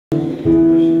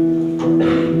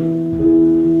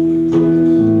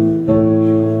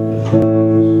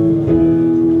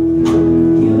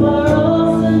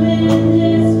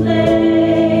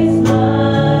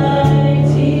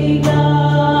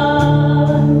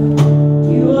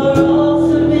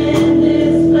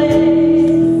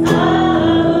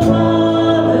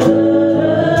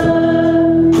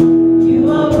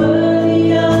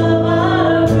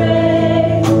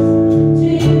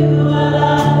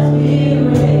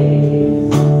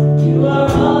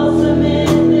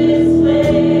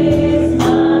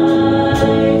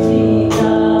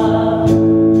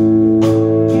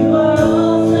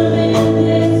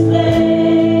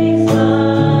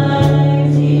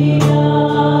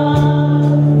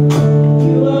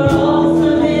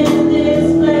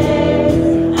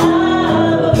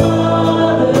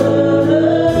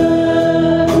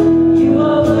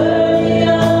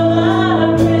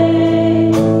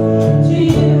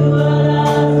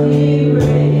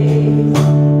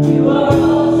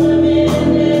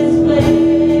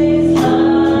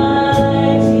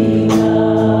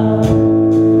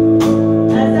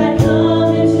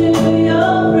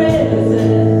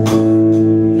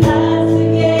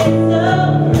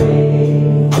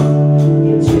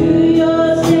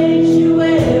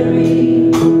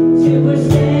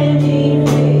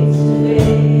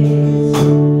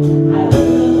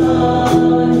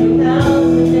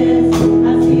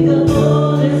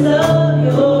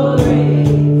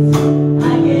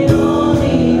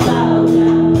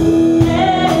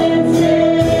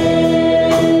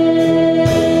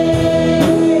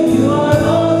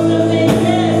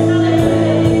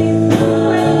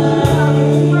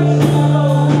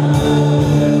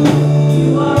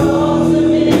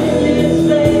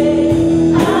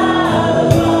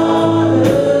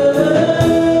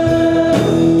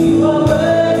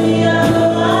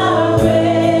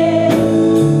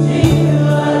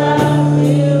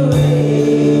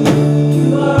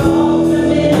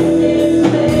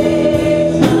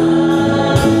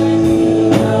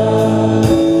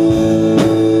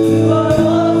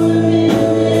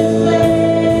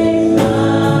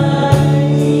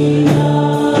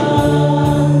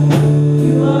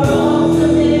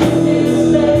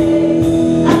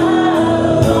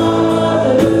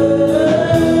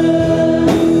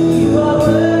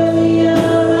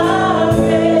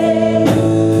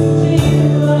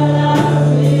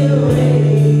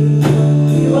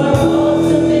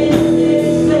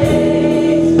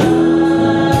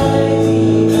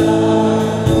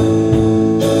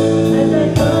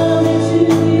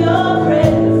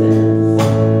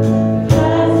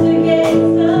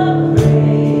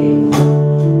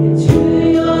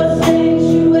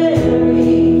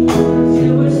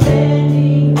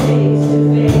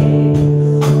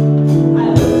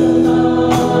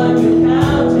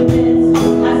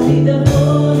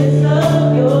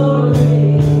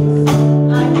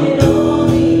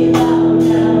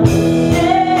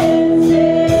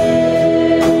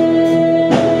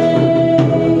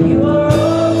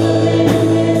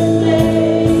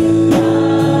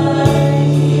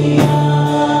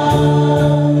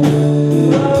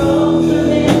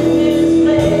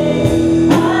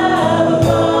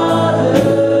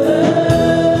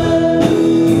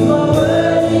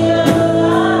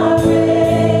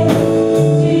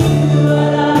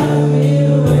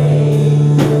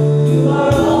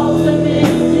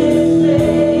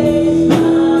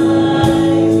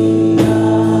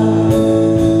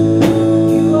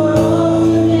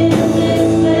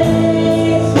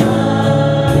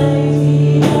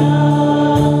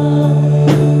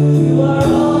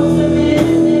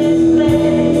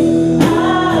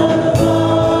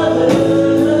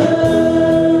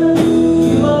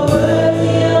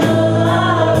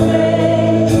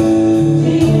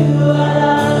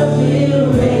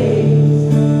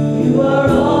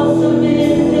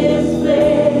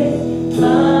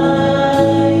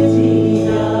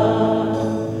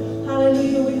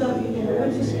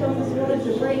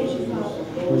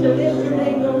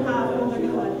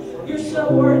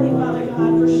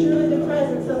God, for surely the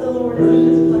presence of the Lord is in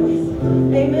this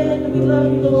place. Amen. We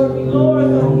love you, Lord. We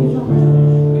glorify you,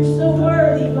 Father. You're so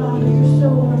worthy, Father. You're so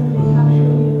worthy.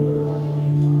 Hallelujah.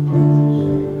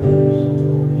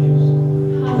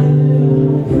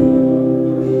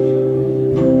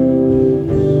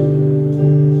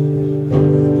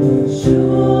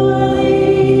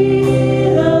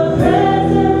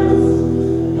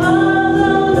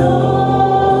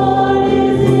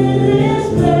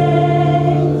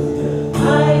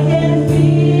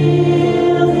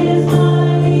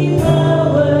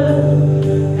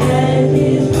 And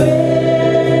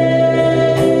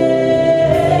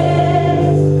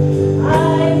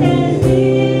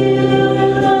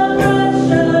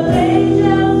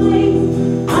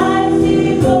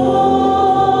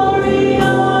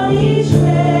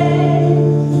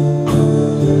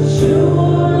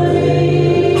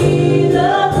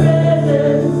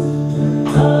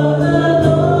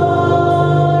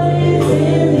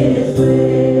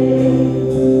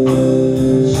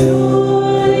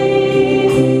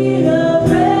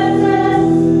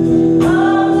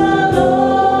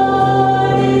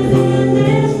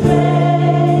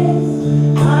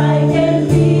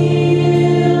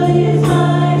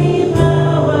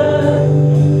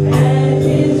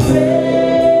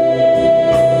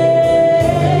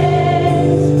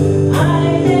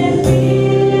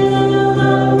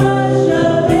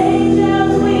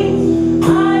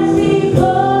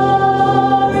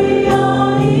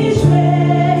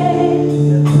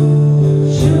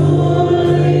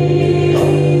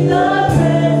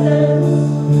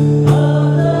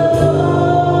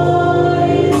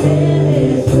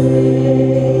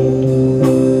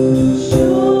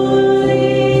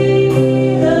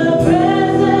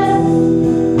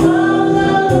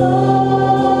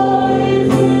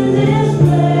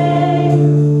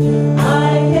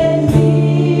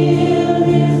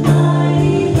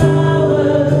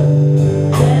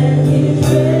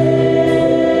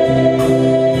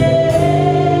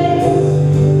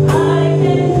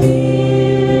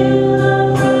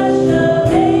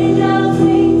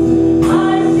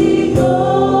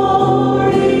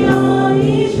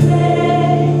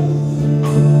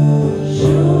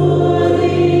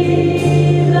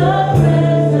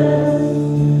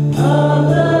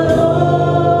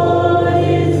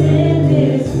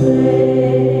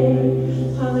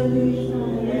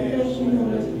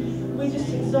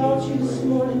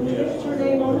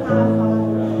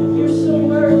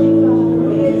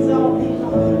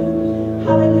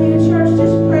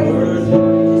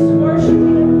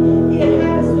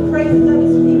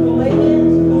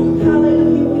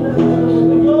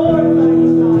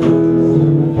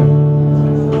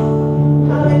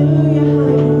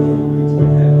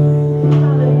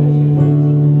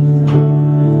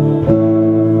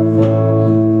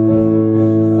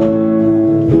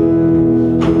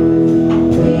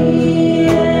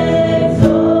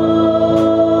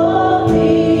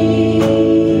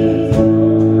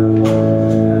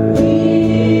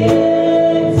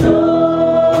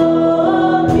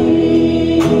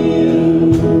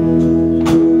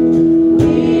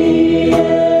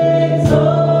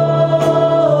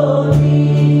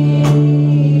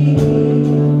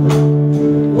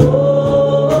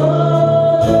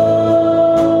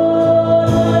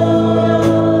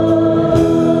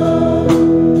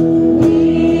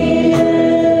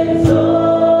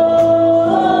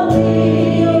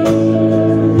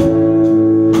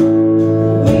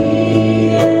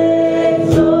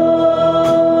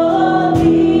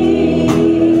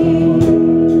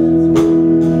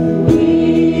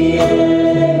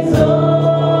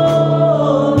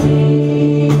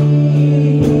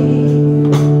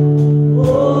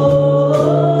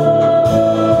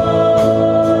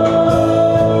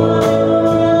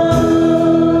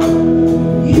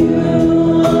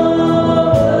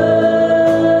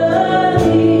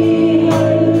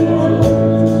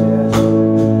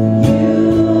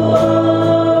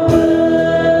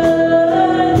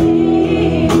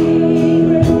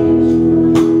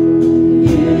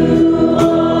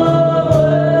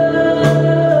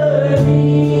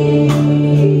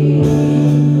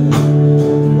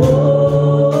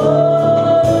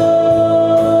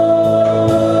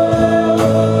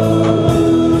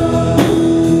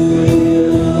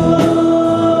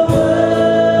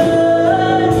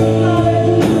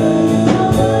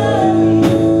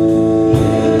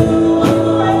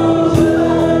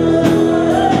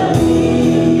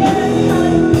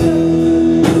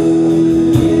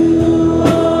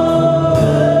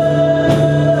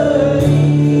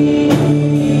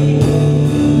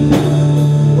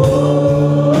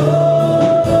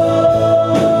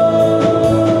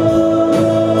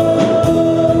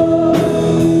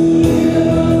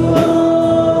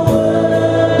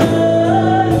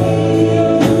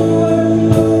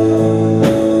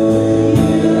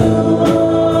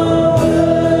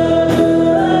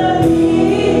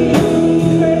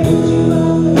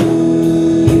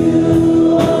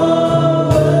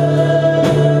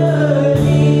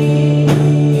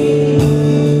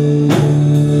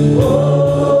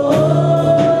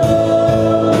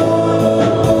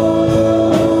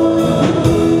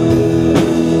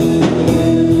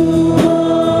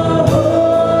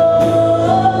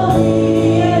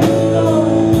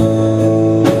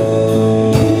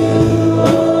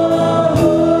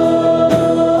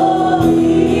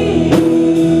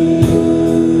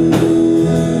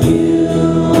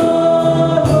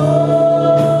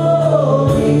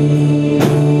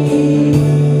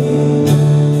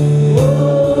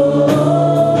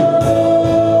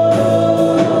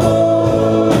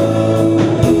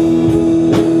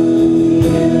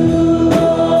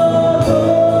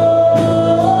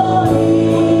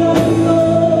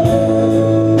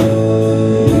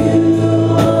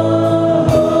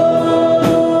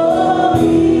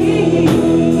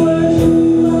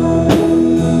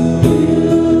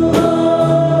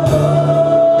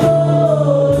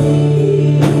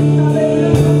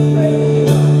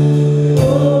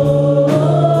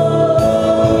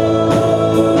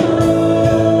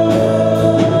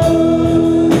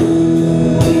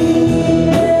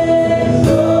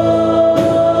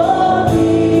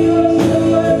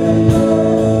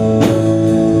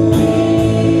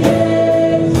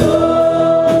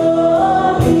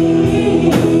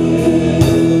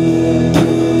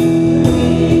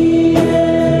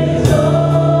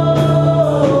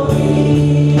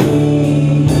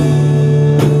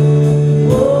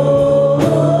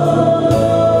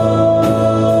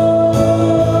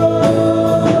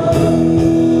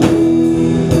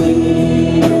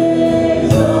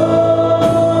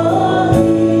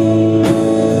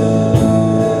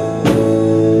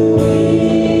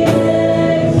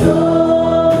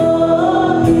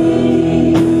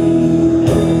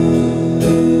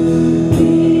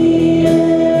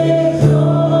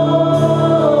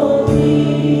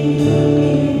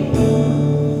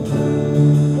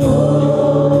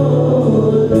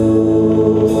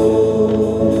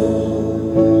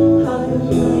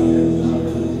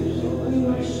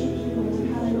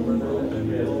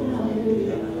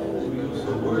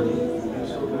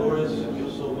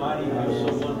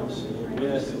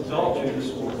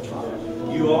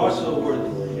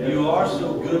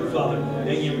so good, Father,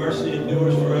 and your mercy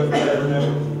endures forever and ever and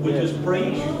ever. We just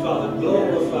praise you, Father,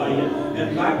 glorify you,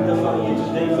 and magnify you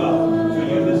today, Father. For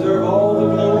you deserve all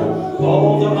the glory,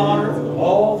 all the honor,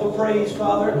 all the praise,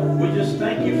 Father. We just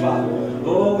thank you, Father.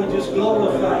 Oh, we just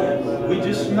glorify you. We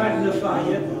just magnify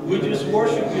you. We just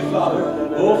worship you, Father.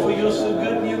 Oh, for you're so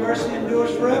good and your mercy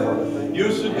endures forever.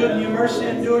 You're so good and your mercy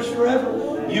endures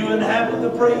forever. You inhabit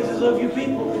the praises of your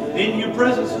people. In your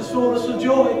presence is fullness of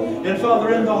joy. And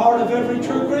Father, in the heart of every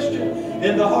true Christian,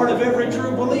 in the heart of every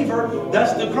true believer,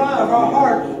 that's the cry of our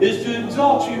heart, is to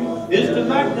exalt you, is to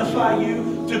magnify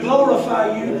you, to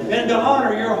glorify you, and to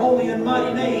honor your holy and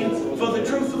mighty name. For the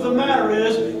truth of the matter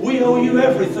is, we owe you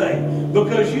everything.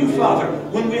 Because you, Father,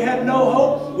 when we had no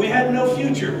hope, we had no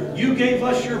future, you gave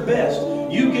us your best.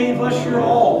 You gave us your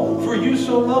all. For you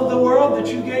so loved the world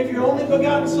that you gave your only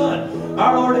begotten Son,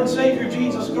 our Lord and Savior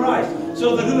Jesus Christ,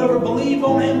 so that whoever believed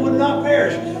on him would not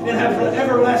perish and have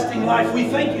everlasting life. We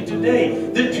thank you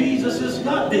today that Jesus is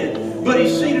not dead, but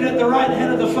he's seated at the right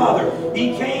hand of the Father.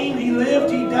 He came, he lived,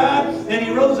 he died, and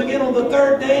he rose again on the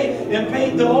third day and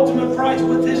paid the ultimate price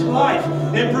with his life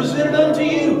and presented unto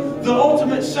you the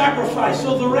ultimate sacrifice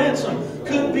so the ransom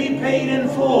could be paid in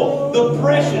full. The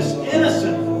precious,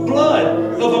 innocent blood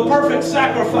of a perfect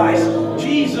sacrifice,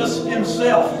 Jesus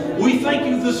himself. We thank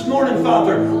you this morning,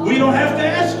 Father. We don't have to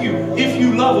ask you if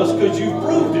you love us, because you've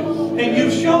proved it and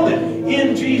you've shown it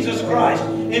in Jesus Christ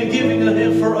in giving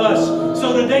him for us.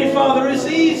 So today, Father, it's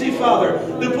easy, Father,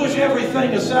 to push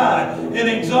everything aside and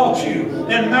exalt you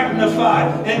and magnify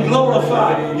and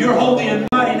glorify your holy and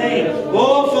mighty name.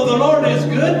 Oh, for the Lord is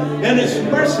good and his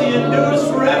mercy endures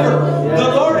forever.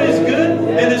 The Lord is good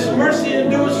and his mercy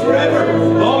endures forever.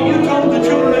 Oh, you told the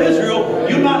children of Israel,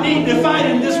 you not need to fight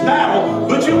in this battle,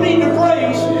 but you need to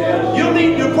praise. You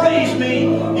need to praise me.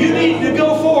 You need to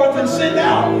go forth and send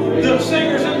out the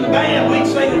singers in the band,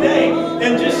 we'd say today,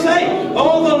 and just say,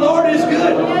 oh, the Lord is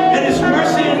good and his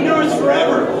mercy endures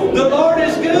forever. The Lord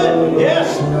is good,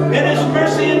 yes, and his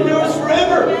mercy endures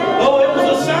forever. Oh, it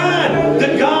was a sign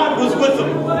that God was with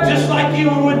them. Just like you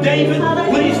were with David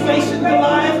when he's facing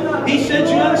Goliath. He said,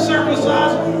 you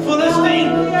uncircumcised Philistine,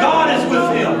 God is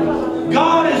with him.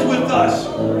 God is with us.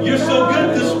 You're so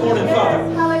good this morning,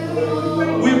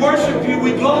 Father. We worship you,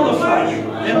 we glorify you,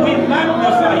 and we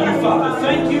magnify you, Father.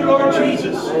 Thank you, Lord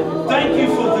Jesus. Thank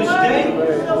you for this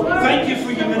day. Thank you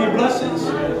for your many blessings,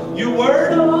 your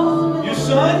word, your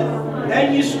Son,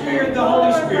 and your Spirit, the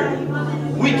Holy Spirit.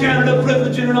 We count it a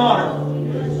privilege and an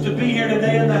honor to be here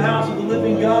today in the house of the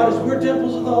living God, as we're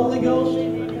temples of the Holy Ghost.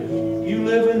 You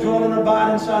live and dwell and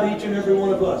abide inside each and every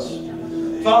one of us.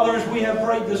 Father, as we have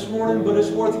prayed this morning, but it's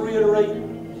worth reiterating.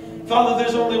 Father,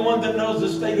 there's only one that knows the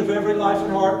state of every life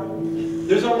and heart.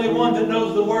 There's only one that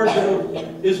knows the word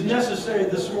that is necessary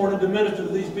this morning to minister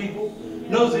to these people.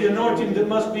 Knows the anointing that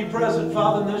must be present,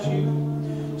 Father, and that's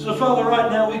you. So, Father,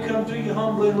 right now we come to you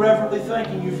humbly and reverently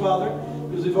thanking you, Father,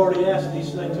 because we've already asked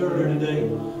these things earlier today.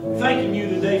 Thanking you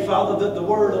today, Father, that the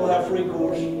word will have free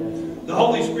course. The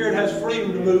Holy Spirit has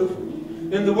freedom to move.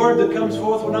 And the word that comes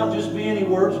forth will not just be any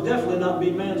words, definitely not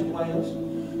be man's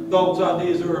plans, thoughts,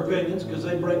 ideas, or opinions, because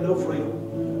they bring no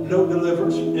freedom, no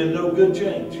deliverance, and no good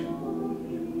change.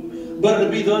 But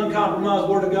it'll be the uncompromised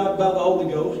word of God by the Holy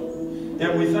Ghost.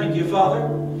 And we thank you, Father.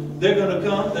 They're going to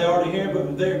come. They're already here,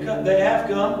 but they have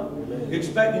come,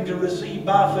 expecting to receive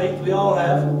by faith. We all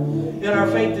have. And our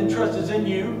faith and trust is in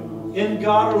you, in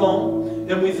God alone.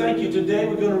 And we thank you today.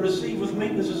 We're going to receive with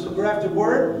meekness as a grafted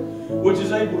word, which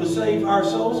is able to save our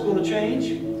souls. It's going to change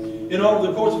in all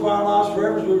the course of our lives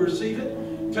forever as we receive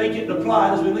it. Take it and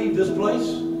apply it as we leave this place.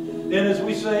 And as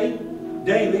we say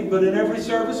daily, but in every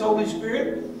service, Holy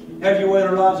Spirit, have your way in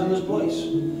our lives in this place.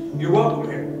 You're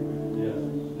welcome here.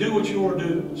 Do what you want to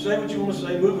do. Say what you want to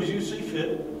say. Move as you see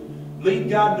fit. Lead,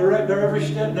 guide, and direct our every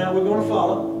step now we're going to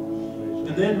follow.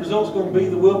 And then the result's going to be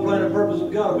the will, plan, and purpose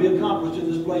of God will be accomplished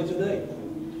in this place today.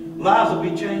 Lives will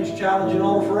be changed, challenged, and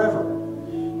all forever.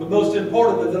 But most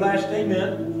importantly, the last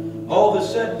amen, all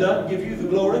that's said and done, give you the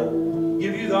glory,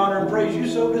 give you the honor and praise you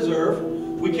so deserve.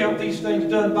 We count these things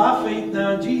done by faith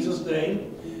now in Jesus'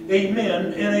 name.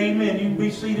 Amen and amen. You can be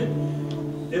seated.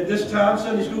 At this time,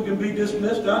 Sunday school can be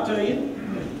dismissed. I'll tell you,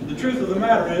 the truth of the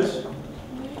matter is,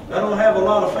 I don't have a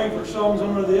lot of favorite songs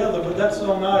one or the other, but that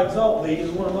song, I Exalt Thee,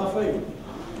 is one of my favorites.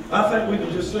 I think we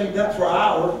could just sing that for an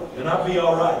hour, and I'd be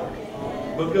all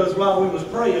right. Because while we was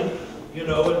praying, you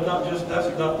know, and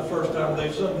that's not the first time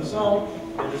they've sung the song,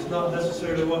 and it's not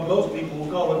necessarily what most people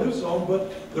will call a new song,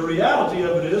 but the reality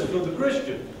of it is, for the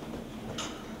Christian,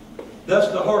 that's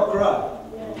the heart cry,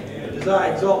 is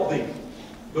I exalt thee.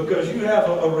 Because you have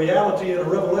a reality and a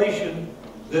revelation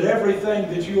that everything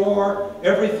that you are,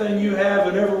 everything you have,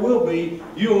 and ever will be,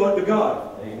 you owe it to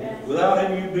God. Amen. Without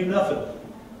Him, you'd be nothing.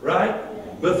 Right?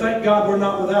 But thank God we're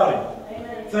not without Him.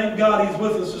 Amen. Thank God He's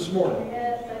with us this morning.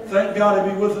 Yes. Thank God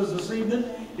He'll be with us this evening.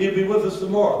 He'll be with us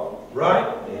tomorrow. Right?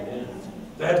 Amen.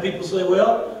 I've had people say,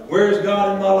 well, where is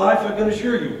God in my life? I can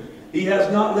assure you, He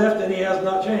has not left and He has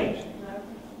not changed.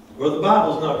 Or the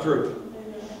Bible's not true.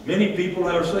 Many people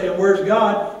are saying, where's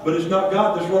God? But it's not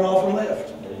God that's run off and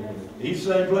left. He's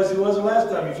the same place He was the last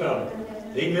time you found Him.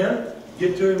 Amen?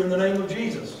 Get to Him in the name of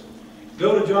Jesus.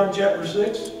 Go to John chapter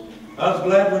 6. I was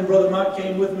glad when Brother Mike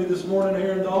came with me this morning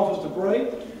here in the office to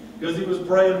pray, because he was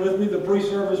praying with me the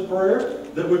pre-service prayer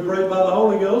that we prayed by the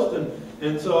Holy Ghost.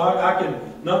 And so I can,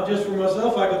 not just for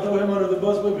myself, I can throw him under the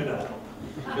bus with me now.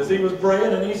 Because he was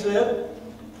praying and he said,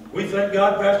 we thank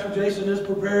God Pastor Jason is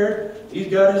prepared. He's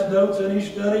got his notes and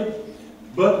he's studied.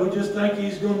 But we just think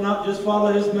he's going to not just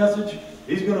follow his message.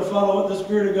 He's going to follow what the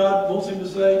Spirit of God wants him to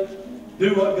say.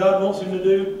 Do what God wants him to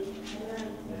do.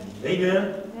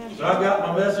 Amen. So I've got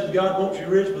my message, God wants you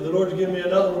rich, but the Lord's given me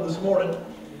another one this morning.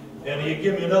 And He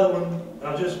gave me another one.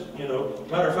 I just,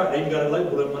 matter of fact, I even got it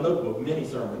labeled in my notebook, mini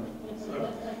sermon.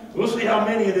 So we'll see how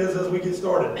many it is as we get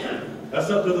started. That's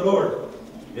up to the Lord.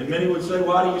 And many would say,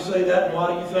 why do you say that? And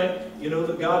why do you think,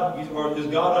 that God, or is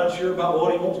God unsure about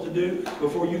what He wants to do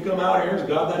before you come out here? Is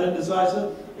God that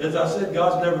indecisive? As I said,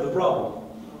 God's never the problem.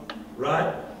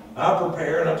 Right? I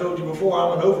prepare, and I told you before,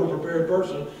 I'm an over-prepared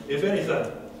person, if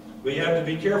anything. But you have to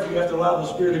be careful. You have to allow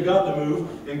the Spirit of God to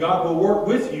move, and God will work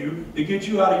with you to get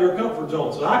you out of your comfort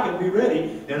zone. So I can be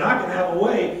ready, and I can have a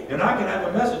way, and I can have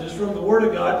a message from the Word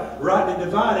of God, rightly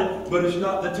divided, but it's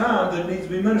not the time that it needs to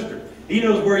be ministered. He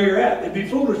knows where you're at. It'd be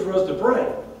foolish for us to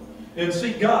pray and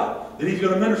seek God, that He's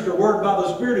going to minister a word by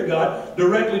the Spirit of God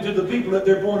directly to the people at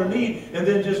their point of need, and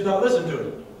then just not listen to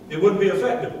it. It wouldn't be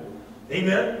effective.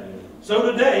 Amen?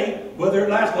 So today, whether it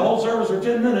lasts the whole service or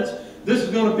 10 minutes, this is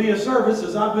going to be a service,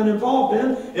 as I've been involved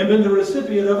in and been the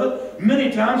recipient of it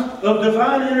many times, of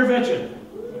divine intervention.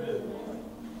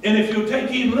 And if you'll take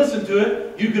heed and listen to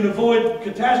it, you can avoid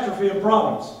catastrophe and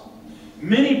problems.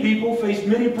 Many people face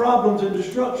many problems and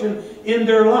destruction in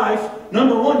their life.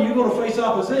 Number one, you're going to face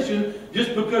opposition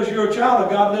just because you're a child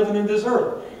of God living in this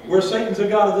earth, where Satan's the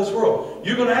God of this world.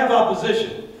 You're going to have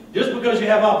opposition. Just because you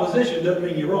have opposition doesn't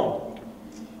mean you're wrong.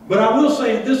 But I will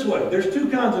say it this way. There's two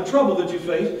kinds of trouble that you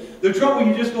face. The trouble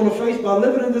you're just going to face by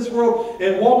living in this world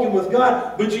and walking with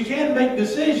God. But you can't make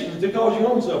decisions to cause your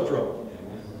own self trouble.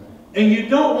 And you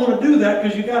don't want to do that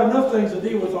because you got enough things to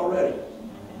deal with already.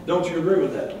 Don't you agree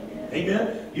with that?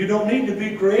 Amen? You don't need to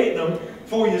be creating them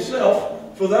for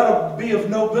yourself, for that'll be of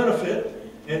no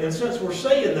benefit. And since we're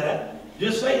saying that,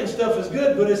 just saying stuff is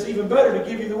good, but it's even better to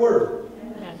give you the Word.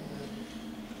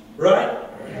 Right?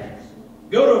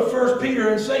 Go to 1 Peter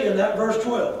and say in that verse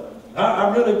 12.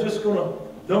 I really just don't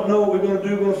know what we're going to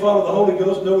do. We're going to follow the Holy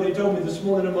Ghost. Know what He told me this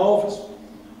morning in my office.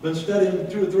 Been studying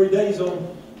 2 or 3 days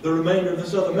on the remainder of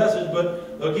this other message.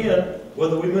 But again,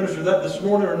 whether we minister that this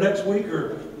morning or next week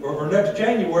or next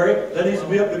January, that needs to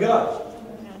be up to God.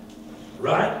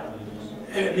 Right?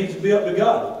 And it needs to be up to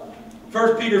God.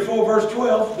 1 Peter 4 verse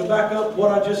 12, to back up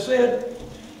what I just said.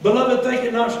 Beloved, think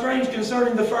it not strange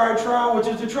concerning the fiery trial which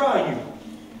is to try you,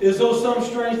 as though some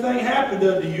strange thing happened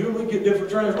unto you. And we get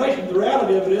different translations. The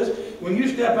reality of it is, when you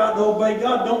step out to obey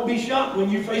God, don't be shocked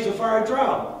when you face a fiery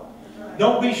trial.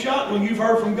 Don't be shocked when you've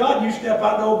heard from God, you step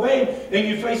out to obey Him, and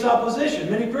you face opposition.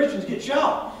 Many Christians get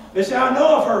shocked. They say, I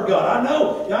know I've heard God.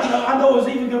 I know it's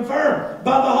even confirmed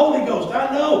by the Holy Ghost.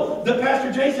 I know that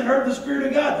Pastor Jason heard the Spirit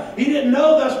of God. He didn't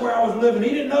know that's where I was living.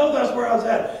 He didn't know that's where I was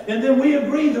at. And then we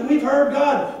agree that we've heard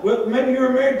God. Well, maybe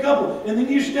you're a married couple, and then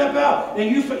you step out, and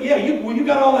you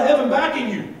got all of heaven backing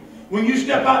you when you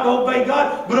step out to obey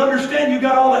God. But understand, you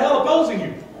got all the hell opposing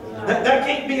you. That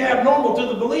can't be abnormal to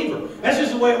the believer. That's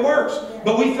just the way it works.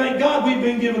 But we thank God we've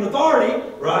been given authority,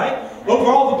 right, over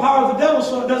all the power of the devil,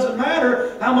 so it doesn't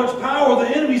matter how much power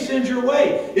the enemy sends your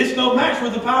way. It's no match for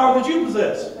the power that you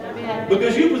possess.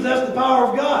 Because you possess the power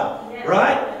of God,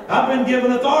 right? I've been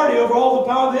given authority over all the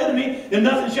power of the enemy, and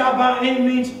nothing shall by any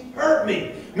means hurt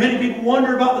me. Many people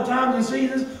wonder about the times and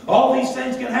seasons. All these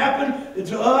things can happen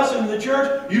to us and the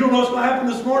church. You don't know what's going to happen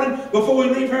this morning before we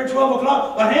leave here at 12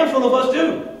 o'clock. A handful of us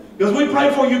do. Because we prayed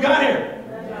before you got here.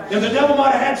 And the devil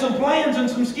might have had some plans and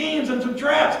some schemes and some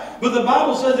traps. But the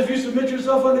Bible says if you submit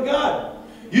yourself unto God,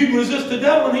 you can resist the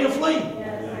devil and he'll flee.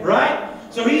 Right?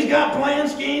 So he's got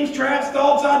plans, schemes, traps,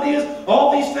 thoughts, ideas,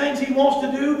 all these things he wants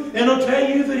to do, and he'll tell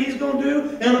you that he's going to do,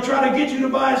 and he'll try to get you to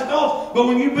buy his thoughts. But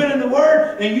when you've been in the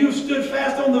Word and you've stood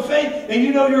fast on the faith and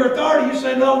you know your authority, you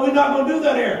say, no, we're not going to do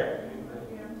that here.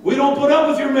 We don't put up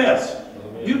with your mess.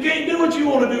 You can't do what you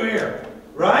want to do here.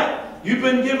 Right? You've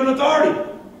been given authority.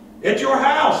 At your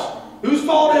house. Whose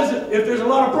fault is it if there's a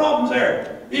lot of problems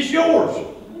there? It's yours.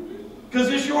 Because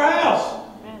it's your house.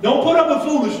 Don't put up with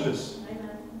foolishness.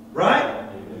 Right?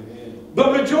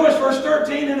 But rejoice, verse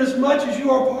 13, inasmuch as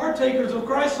you are partakers of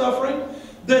Christ's suffering,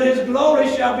 that His glory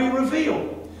shall be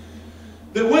revealed.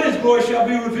 That when His glory shall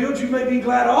be revealed, you may be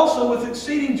glad also with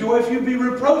exceeding joy if you be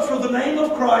reproached for the name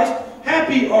of Christ.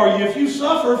 Happy are you if you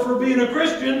suffer for being a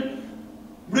Christian.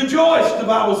 Rejoice, the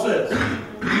Bible says.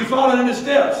 You follow in His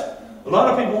steps. A lot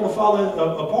of people want to follow in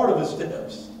a part of His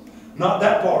steps. Not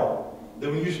that part. That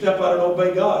when you step out and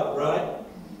obey God, right?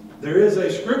 There is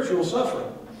a scriptural suffering.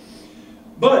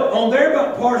 But on their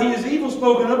part He is evil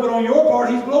spoken of, but on your part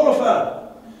He's glorified.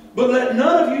 But let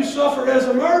none of you suffer as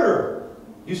a murderer.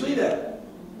 You see that?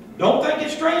 Don't think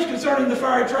it's strange concerning the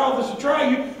fiery trial that's to try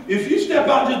you. If you step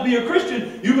out and just be a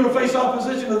Christian, you're going to face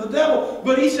opposition of the devil.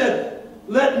 But He said,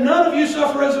 let none of you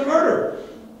suffer as a murderer.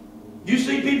 You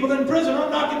see people in prison. I'm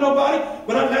not knocking nobody,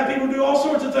 but I've had people do all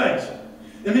sorts of things.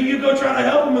 And then you go try to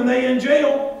help them and they in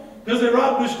jail because they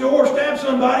robbed a store or stabbed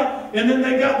somebody, and then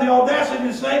they got the audacity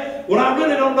to say, well, I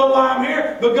really don't know why I'm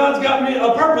here, but God's got me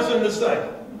a purpose in this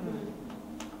thing.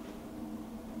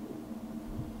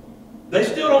 They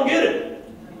still don't get it.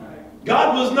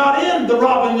 God was not in the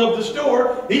robbing of the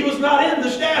store. He was not in the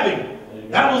stabbing.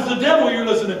 That was the devil you're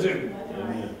listening to.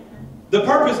 The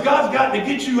purpose God's got to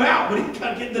get you out, but He's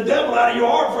got to get the devil out of your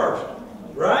heart first.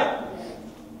 Right?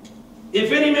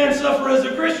 If any man suffer as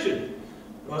a Christian,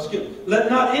 let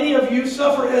not any of you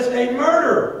suffer as a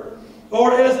murderer,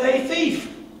 or as a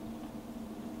thief,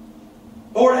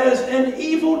 or as an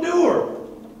evildoer.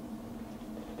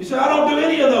 You say, I don't do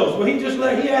any of those. Well,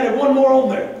 He added one more on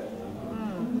there.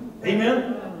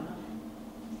 Amen?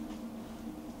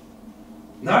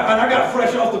 Now, and I got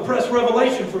fresh off the press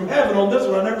revelation from heaven on this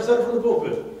one. I never said it from the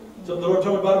pulpit. Something the Lord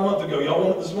told me about a month ago. Y'all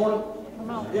want it this morning?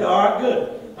 Yeah, all right,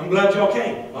 good. I'm glad y'all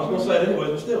came. I was going to say it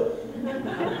anyways, but still.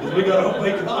 Because we got to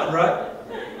obey God, right?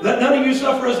 Let none of you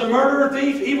suffer as a murderer,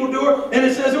 thief, evildoer, and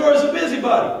it says, or as a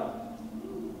busybody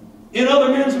in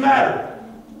other men's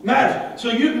matters. So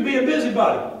you can be a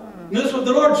busybody. And this is what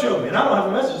the Lord showed me. And I don't have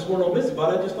a message this morning on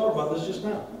busybody. I just thought about this just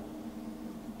now.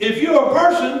 If you're a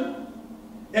person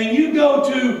and you go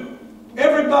to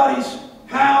everybody's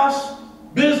house,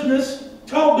 business,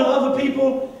 talk to other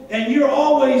people, and you're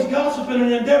always gossiping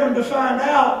and endeavoring to find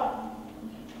out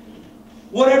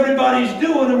what everybody's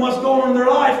doing and what's going on in their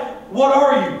life, what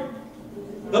are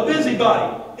you? A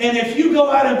busybody. And if you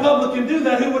go out in public and do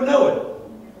that, who would know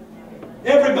it?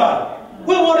 Everybody.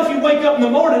 Well, what if you wake up in the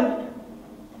morning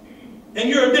and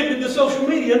you're addicted to social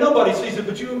media and nobody sees it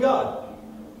but you and God?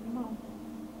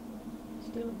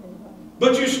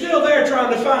 But you're still there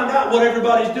trying to find out what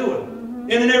everybody's doing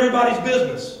and in everybody's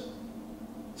business.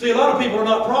 See, a lot of people are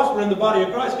not prospering in the body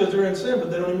of Christ because they're in sin, but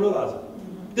they don't even realize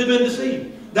it. They've been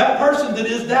deceived. That person that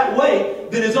is that way,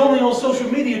 that is only on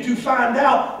social media to find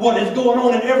out what is going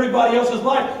on in everybody else's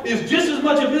life, is just as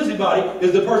much a busybody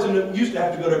as the person that used to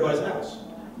have to go to everybody's house.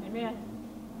 Amen.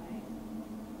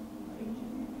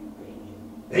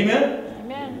 Amen?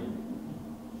 Amen.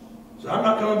 So I'm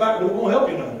not coming back, but it won't help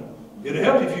you none. It'll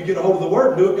help you if you get a hold of the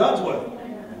Word and do it God's way.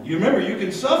 You remember, you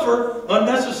can suffer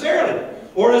unnecessarily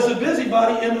or as a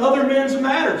busybody in other men's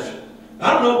matters.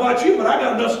 I don't know about you, but I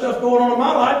got enough stuff going on in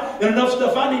my life and enough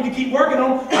stuff I need to keep working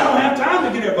on. I don't have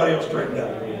time to get everybody else straightened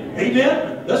out.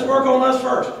 Amen? Let's work on us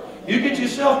first. You get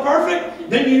yourself perfect,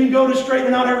 then you can go to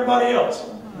straightening out everybody else.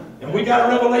 And we got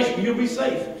a revelation. You'll be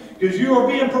safe because you are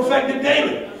being perfected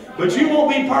daily. But you won't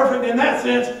be perfect in that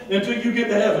sense until you get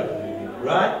to heaven.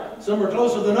 Right? Some are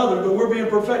closer than others, but we're being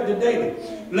perfected daily.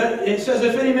 It says,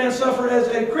 if any man suffer as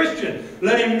a Christian,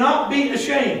 let him not be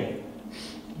ashamed,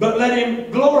 but let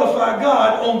him glorify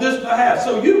God on this behalf.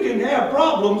 So you can have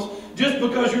problems just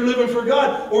because you're living for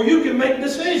God, or you can make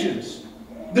decisions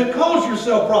that cause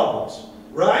yourself problems.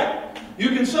 Right? You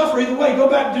can suffer either way. Go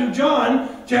back to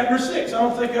John chapter 6. I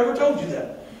don't think I ever told you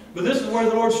that. But this is where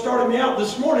the Lord started me out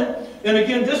this morning. And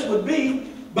again, this would be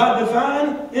by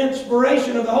divine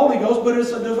inspiration of the Holy Ghost, but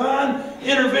it's a divine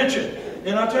intervention.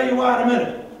 And I'll tell you why in a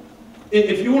minute.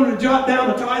 If you wanted to jot down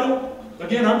the title,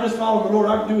 again, I'm just following the Lord.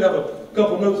 I do have a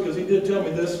couple notes because He did tell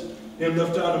me this in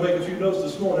enough time to make a few notes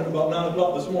this morning, about 9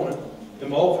 o'clock this morning in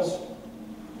my office.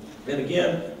 And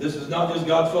again, this is not just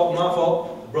God's fault, my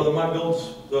fault. Brother Mike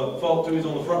Gold's fault too. He's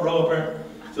on the front row apparently.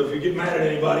 So if you get mad at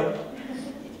anybody,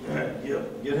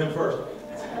 get him first.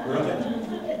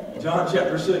 Right. John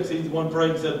chapter 6, he's the one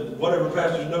prayed and said, whatever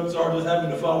pastor's notes are, just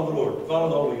having to follow the Lord. Follow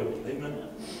the Holy Ghost. Amen.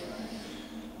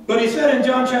 But he said in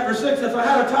John chapter 6, if I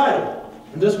had a title,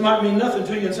 And this might mean nothing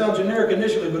to you and sound generic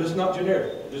initially, but it's not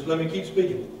generic. Just let me keep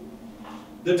speaking.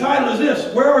 The title is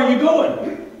this: Where are you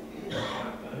going?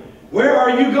 Where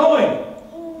are you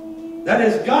going? That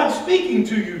is God speaking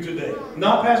to you today,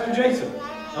 not Pastor Jason.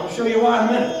 I'll show you why in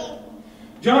a minute.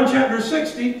 John chapter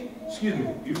 60, excuse me,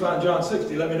 if you find John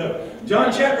 60, let me know.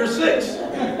 John chapter 6,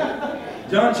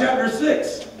 John chapter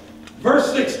 6,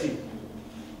 verse 60.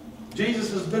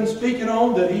 Jesus has been speaking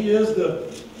on that He is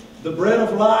the bread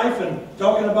of life, and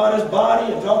talking about His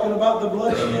body, and talking about the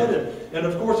bloodshed, and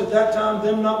of course at that time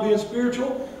them not being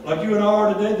spiritual, like you and I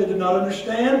are today, they did not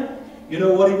understand, you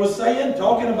know, what He was saying,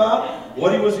 talking about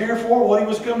what He was here for, what He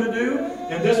was come to do,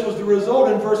 and this was the result.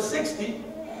 In verse 60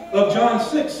 of John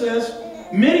 6 says,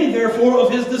 many therefore of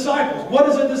His disciples. What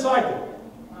is a disciple?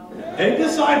 A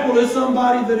disciple is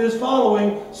somebody that is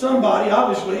following somebody.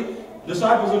 Obviously,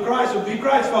 disciples of Christ would be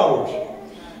Christ followers.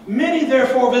 Many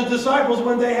therefore of His disciples,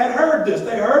 when they had heard this,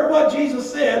 they heard what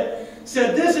Jesus said,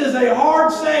 this is a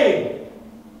hard saying.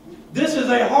 This is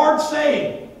a hard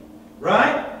saying.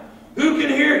 Right? Who can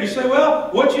hear it? You say, well,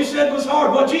 what you said was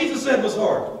hard. What Jesus said was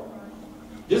hard.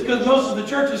 Just because most of the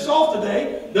church is soft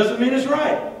today doesn't mean it's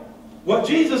right. What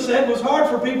Jesus said was hard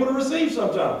for people to receive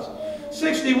sometimes.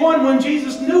 61, when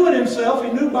Jesus knew in Himself,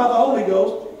 He knew by the Holy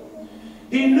Ghost,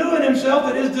 He knew in Himself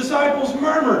that His disciples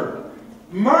murmured.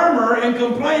 Murmur and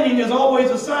complaining is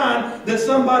always a sign that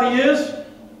somebody is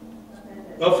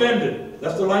offended.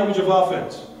 That's the language of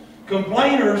offense.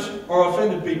 Complainers are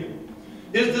offended people.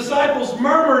 His disciples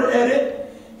murmured at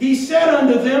it. He said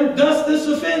unto them, does this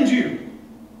offend you?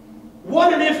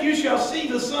 What and if you shall see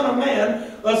the Son of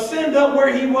Man ascend up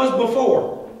where He was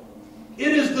before? It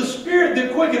is the Spirit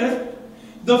that quickeneth,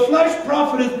 the flesh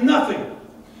profiteth nothing.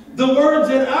 The words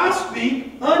that I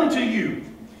speak unto you,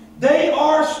 they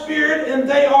are spirit and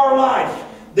they are life.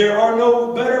 There are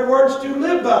no better words to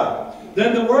live by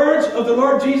than the words of the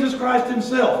Lord Jesus Christ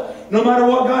Himself. No matter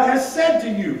what God has said to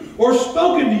you or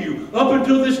spoken to you up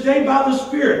until this day by the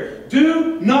Spirit,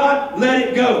 do not let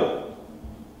it go.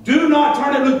 Do not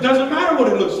turn it loose. Doesn't matter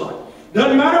what it looks like.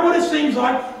 Doesn't matter what it seems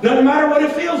like. Doesn't matter what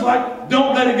it feels like.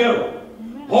 Don't let it go.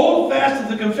 Hold fast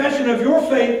to the confession of your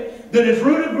faith that is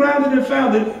rooted, grounded, and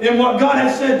founded in what God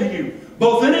has said to you,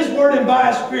 both in His Word and by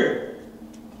His Spirit.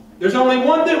 There's only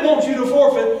one that wants you to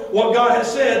forfeit what God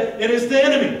has said, and it's the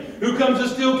enemy who comes to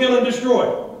steal, kill, and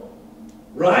destroy.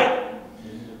 Right?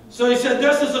 So He said,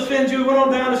 does this offend you? He went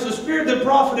on down. It's the Spirit that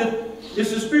profiteth.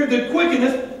 It's the Spirit that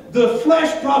quickeneth. The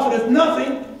flesh profiteth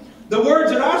nothing. The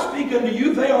words that I speak unto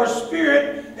you, they are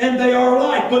spirit and they are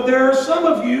life. But there are some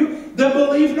of you that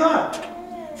believe not.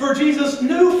 For Jesus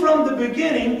knew from the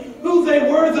beginning who they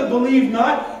were that believed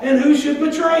not and who should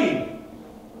betray Him.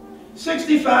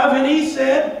 65, and He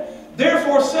said,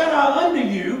 therefore said I unto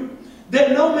you,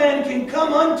 that no man can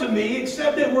come unto me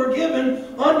except it were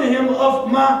given unto him of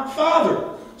my Father.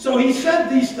 So He said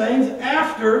these things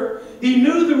after He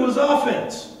knew there was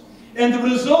offense. And the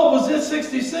result was this,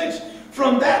 66.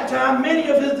 From that time, many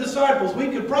of His disciples, we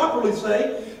could properly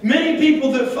say, many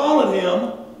people that followed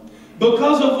Him,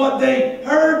 because of what they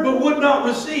heard but would not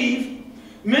receive,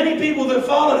 many people that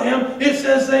followed Him, it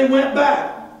says they went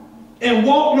back and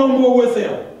walked no more with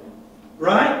Him.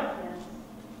 Right?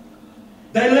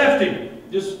 They left Him.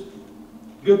 Just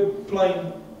good,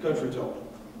 plain country talk.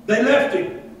 They left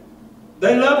Him.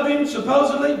 They loved Him,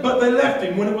 supposedly, but they left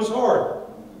Him when it was hard.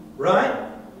 Right?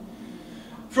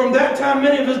 From that time,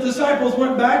 many of His disciples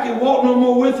went back and walked no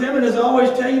more with Him. And as I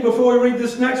always tell you before we read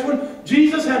this next one,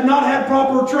 Jesus had not had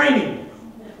proper training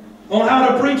on how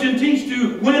to preach and teach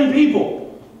to win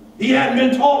people. He hadn't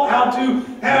been taught how to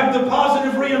have the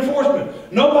positive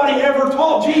reinforcement. Nobody ever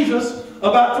taught Jesus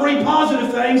about 3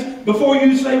 positive things before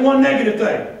you say 1 negative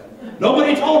thing.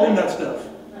 Nobody taught Him that stuff.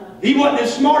 He wasn't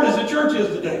as smart as the church is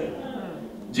today.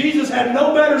 Jesus had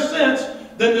no better sense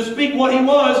than to speak what He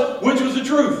was, which was the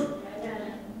truth.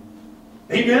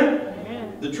 Amen?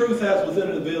 Amen. The truth has within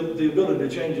it the ability to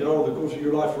change it all the course of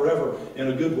your life forever in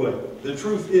a good way. The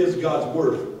truth is God's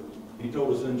Word. He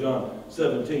told us in John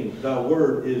 17, thy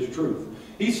word is truth.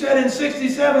 He said in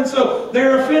 67, so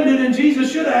they're offended and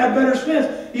Jesus should have had better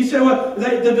sense. He said, well,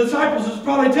 the disciples is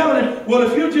probably telling him, well,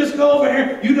 if you just go over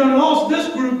here, you done lost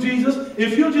this group, Jesus.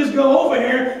 If you'll just go over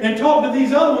here and talk to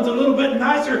these other ones a little bit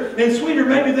nicer and sweeter,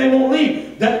 maybe they won't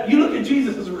leave. You look at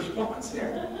Jesus' response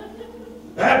here.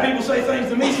 I have people say things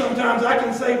to me sometimes I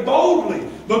can say boldly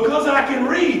because I can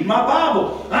read my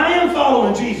Bible. I am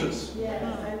following Jesus.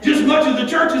 Just much as the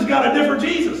church has got a different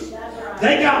Jesus.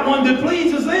 They got one that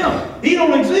pleases them. He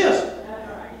don't exist.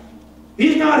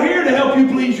 He's not here to help you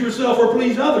please yourself or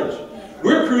please others.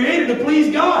 We're created to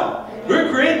please God.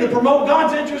 We're created to promote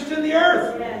God's interest in the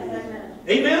earth.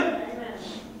 Amen?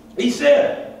 He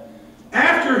said,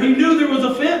 after he knew there was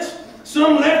offense,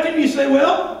 some left him. You say,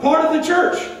 well, part of the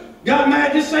church got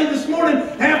mad. Just say this morning,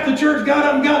 half the church got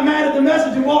up and got mad at the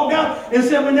message and walked out and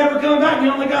said, we never come back.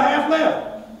 You only got half left.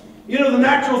 You know, the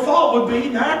natural thought would be,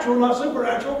 natural, not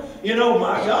supernatural, you know,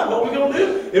 my God, what are we going to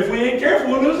do? If we ain't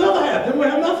careful, we'll lose the other half. Then we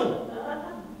have nothing.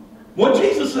 What'd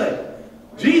Jesus say?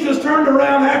 Jesus turned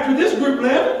around after this group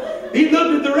left. He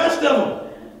looked at the rest of them.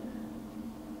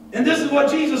 And this is what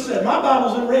Jesus said. My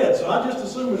Bible's in red, so I just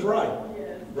assume it's right.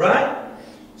 Right?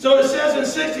 So it says in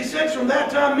 66, from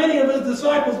that time many of his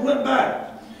disciples went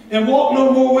back and walked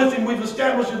no more with him. We've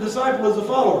established a disciple as a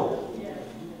follower.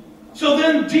 So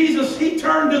then Jesus, he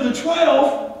turned to the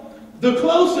 12, the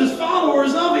closest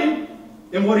followers of him,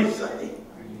 and what did he say?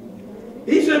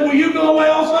 He said, will you go away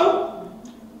also?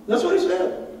 That's what he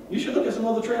said. You should look at some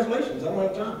other translations. I don't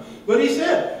have time. But he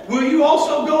said, will you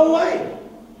also go away?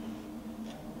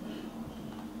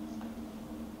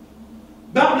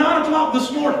 About 9 o'clock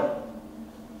this morning,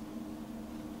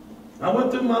 I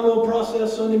went through my little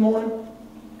process Sunday morning.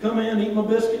 Come in, eat my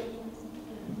biscuit.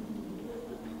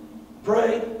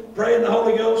 Pray in the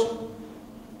Holy Ghost.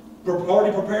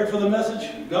 Already prepared for the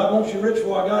message. God wants you rich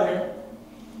before I got here.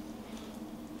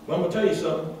 But I'm going to tell you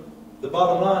something. The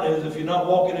bottom line is, if you're not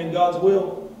walking in God's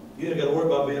will, you ain't got to worry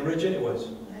about being rich anyways.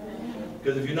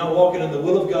 Because if you're not walking in the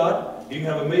will of God, you can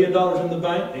have $1 million in the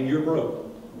bank and you're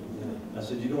broke. I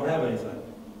said, you don't have anything.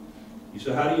 You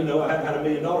said, how do you know? I haven't had $1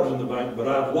 million in the bank, but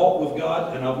I've walked with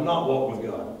God and I've not walked with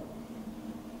God.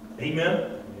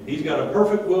 Amen? He's got a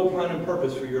perfect will, plan, and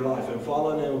purpose for your life, and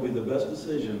following Him will be the best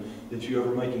decision that you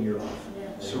ever make in your life.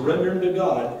 Surrendering to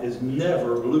God is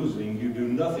never losing. You do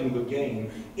nothing but gain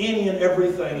any and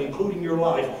everything, including your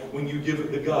life, when you give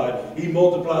it to God. He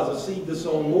multiplies a seed that's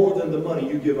sown more than the money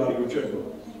you give out of your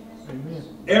checkbook.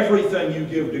 Everything you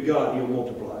give to God, He'll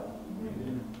multiply.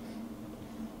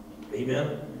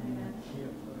 Amen?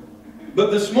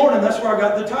 But this morning, that's where I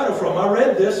got the title from. I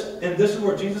read this, and this is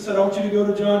where Jesus said, I want you to go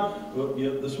to John. Well, yeah,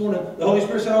 this morning, the Holy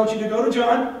Spirit said, I want you to go to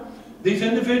John. These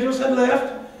individuals had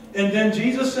left. And then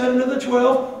Jesus said unto the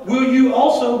 12, will you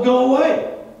also go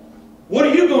away? What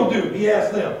are you going to do? He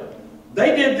asked them.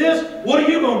 They did this. What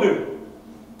are you going to do?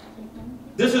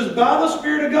 This is by the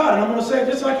Spirit of God. And I'm going to say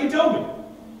it just like He told me.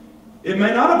 It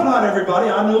may not apply to everybody.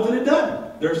 I know that it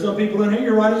doesn't. There are some people in here,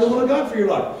 you're right in the will of God for your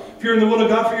life. If you're in the will of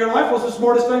God for your life, what's the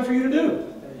smartest thing for you to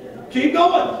do? Keep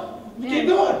going. Keep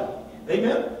going.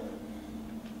 Amen?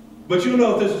 But you'll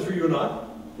know if this is for you or not.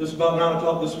 This is about 9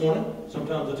 o'clock this morning.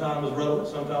 Sometimes the time is relevant,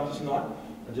 sometimes it's not.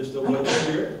 I just don't let the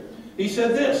Spirit. He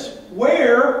said this,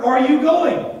 where are you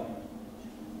going?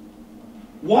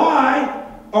 Why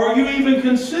are you even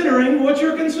considering what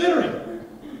you're considering?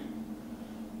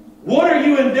 What are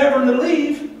you endeavoring to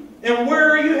leave, and where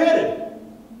are you headed?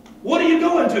 What are you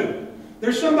going to?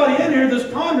 There's somebody in here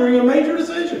that's pondering a major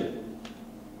decision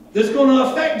that's going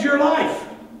to affect your life.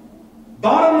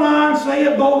 Bottom line, say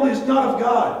it boldly, it's not of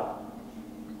God.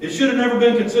 It should have never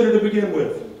been considered to begin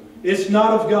with. It's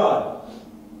not of God.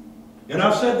 And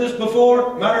I've said this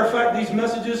before. Matter of fact, these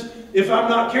messages, if I'm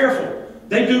not careful,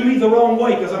 they do me the wrong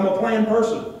way because I'm a planned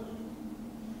person.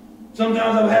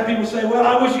 Sometimes I've had people say, well,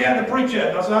 I wish you hadn't preached yet.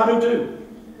 And I said, I do too.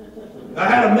 I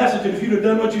had a message, and if you'd have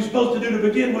done what you're supposed to do to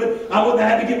begin with, I wouldn't have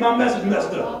had to get my message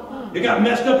messed up. It got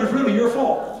messed up, it's really your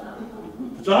fault.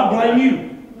 So I blame you.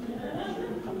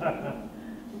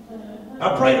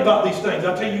 I prayed about these things.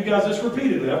 I tell you guys this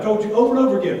repeatedly. I've told you over and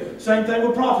over again. Same thing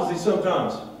with prophecy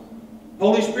sometimes.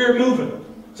 Holy Spirit moving.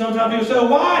 Sometimes people say, well,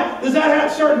 why does that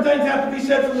have certain things have to be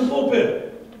said from the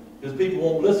pulpit? Because people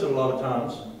won't listen a lot of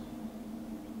times.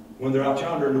 When they're out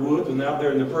yonder in the woods, when they're out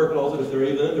there in the prayer closet, if they're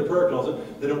even in their prayer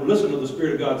closet, they don't listen to the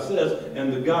Spirit of God says,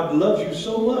 and the God loves you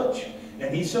so much,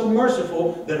 and He's so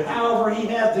merciful that however He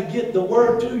has to get the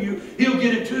word to you, He'll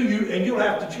get it to you, and you'll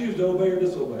have to choose to obey or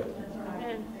disobey.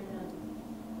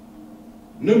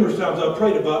 Numerous times I've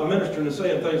prayed about ministering and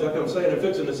saying things like I'm saying and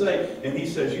fixing to say, and He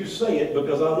says, you say it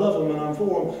because I love them and I'm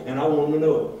for them, and I want them to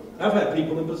know it. I've had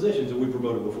people in positions that we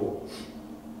promoted before.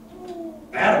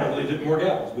 Adamantly didn't work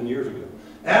out. It's been years ago.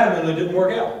 Adamantly didn't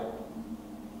work out.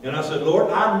 And I said,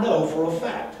 Lord, I know for a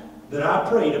fact that I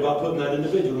prayed about putting that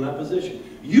individual in that position.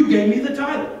 You gave me the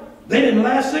title. They didn't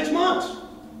last 6 months.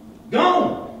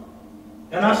 Gone.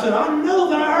 And I said, I know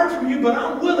that I heard from you, but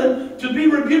I'm willing to be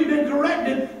rebuked and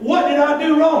corrected. What did I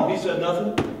do wrong? He said,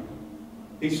 nothing.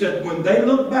 He said, when they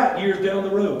look back years down the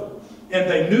road, and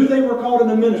they knew they were called in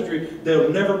the ministry,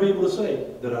 they'll never be able to say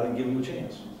that I didn't give them a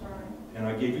chance. And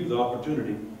I gave you the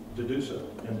opportunity to do so.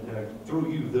 And I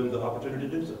threw you them the opportunity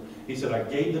to do so. He said, I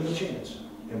gave them a chance,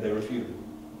 and they refused.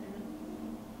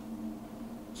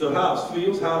 So how it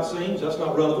feels, how it seems, that's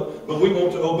not relevant. But we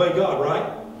want to obey God,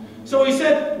 right? So he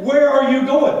said, where are you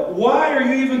going? Why are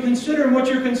you even considering what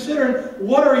you're considering?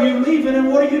 What are you leaving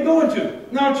and what are you going to?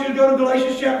 Now I want you to go to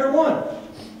Galatians chapter 1.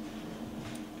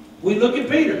 We look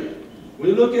at Peter.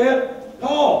 We look at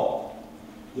Paul.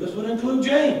 This would include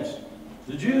James,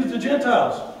 the Jews, the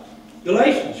Gentiles.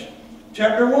 Galatians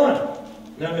chapter 1.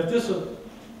 Now if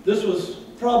this was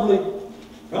probably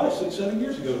 6, 7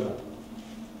 years ago now.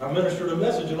 I ministered a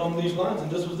message along these lines and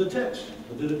this was the text.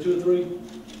 I did it 2 or 3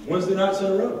 Wednesday nights in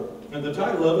a row. And the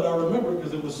title of it I remember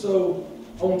because it was so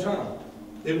on time.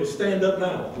 It was Stand Up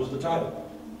Now was the title.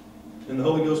 And the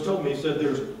Holy Ghost told me, he said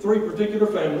there's 3 particular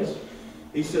families.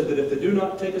 He said that if they do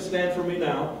not take a stand for me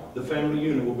now, the family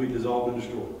unit will be dissolved and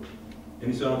destroyed.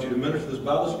 And he said, I want you to minister this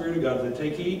by the Spirit of God. If they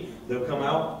take heed, they'll come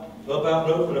out, and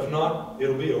open. If not,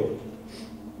 it'll be over.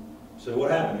 So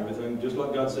what happened? Everything just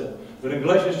like God said. But in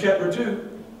Galatians chapter 2,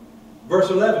 verse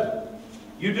 11,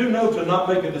 you do know to not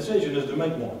make a decision is to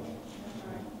make one.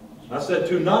 I said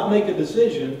to not make a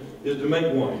decision is to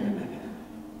make one.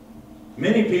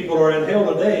 Many people are in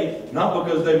hell today not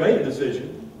because they made a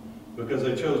decision, because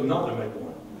they chose not to make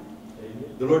one.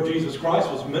 The Lord Jesus Christ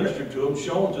was ministered to them,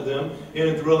 shown to them in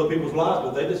and through other people's lives,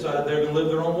 but they decided they're going to live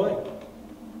their own way.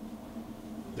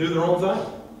 Do their own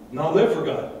thing. Not live for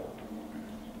God.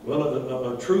 Well,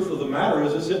 the truth of the matter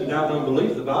is, it's sitting doubt and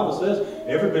unbelief. The Bible says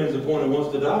every man's the point who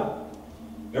wants to die.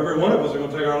 Every one of us are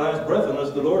going to take our last breath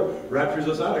unless the Lord raptures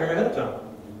us out of here ahead of time.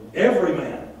 Every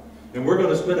man. And we're going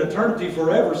to spend eternity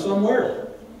forever somewhere.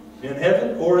 In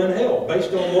heaven or in hell.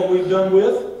 Based on what we've done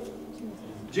with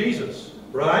Jesus.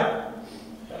 Right?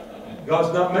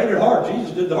 God's not made it hard.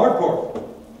 Jesus did the hard part.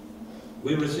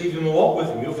 We receive Him and walk with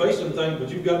Him. You'll face some things, but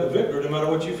you've got the victory no matter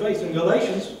what you face. In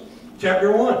Galatians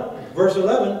chapter 1, verse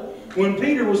 11, when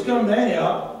Peter was come to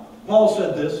Antioch, Paul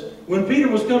said this, when Peter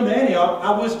was come to Antioch,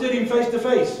 I withstood him face to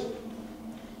face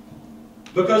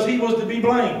because he was to be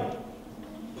blamed.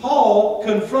 Paul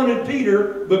confronted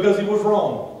Peter because he was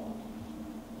wrong.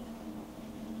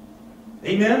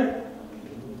 Amen?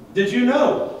 Did you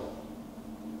know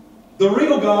the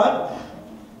real God,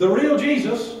 the real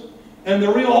Jesus, and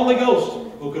the real Holy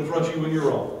Ghost will confront you when you're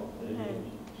wrong?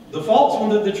 The false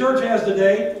one that the church has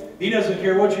today, he doesn't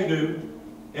care what you do,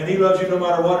 and he loves you no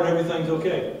matter what, and everything's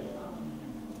okay.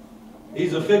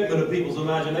 He's a figment of people's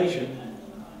imagination,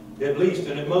 at least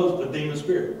and at most a demon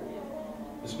spirit.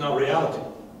 It's not reality.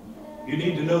 You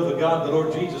need to know the God, the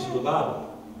Lord Jesus of the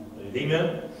Bible.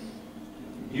 Amen?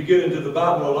 You get into the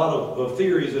Bible, a lot of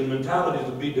theories and mentalities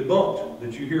will be debunked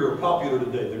that you hear are popular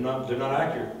today. They're not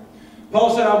accurate.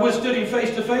 Paul said, I withstood him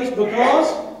face to face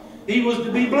because he was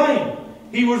to be blamed.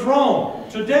 He was wrong.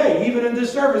 Today, even in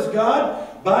this service,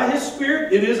 God, by His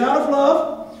Spirit, it is out of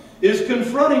love, is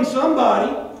confronting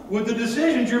somebody with the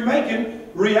decisions you're making.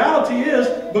 Reality is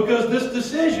because this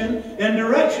decision and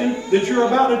direction that you're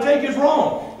about to take is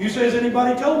wrong. You say, has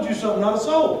anybody told you something? Not a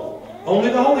soul. Only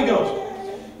the Holy Ghost.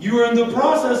 You are in the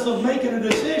process of making a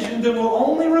decision that will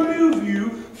only remove you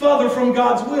further from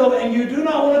God's will, and you do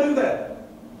not want to do that.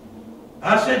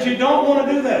 I said you don't want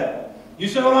to do that. You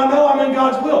say, well, I know I'm in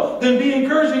God's will. Then be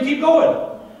encouraged and keep going.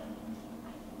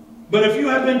 But if you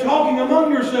have been talking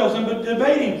among yourselves and been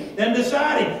debating and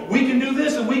deciding, we can do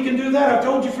this and we can do that, I've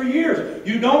told you for years,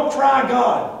 you don't try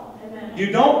God. Amen.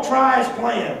 You don't try His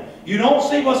plan. You don't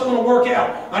see what's going to work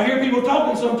out. I hear people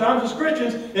talking sometimes as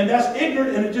Christians, and that's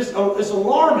ignorant, and it's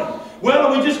alarming. Well,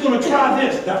 are we just going to try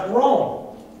this? That's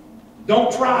wrong.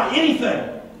 Don't try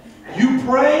anything. You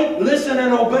pray, listen,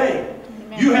 and obey.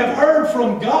 You have heard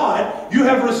from God, you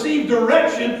have received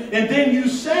direction, and then you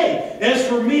say, as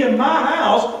for me and my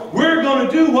house, we're going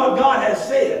to do what God has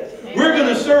said. Amen. We're going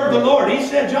to serve the Lord. He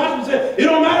said, Joshua said, it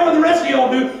don't matter what the rest of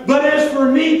y'all do, but as for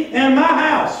me and my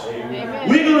house, amen,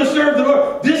 we're going to serve the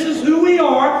Lord. This is who we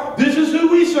are. This is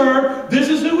who we serve. This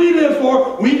is who we live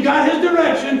for. We've got His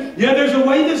direction. Yeah, there's a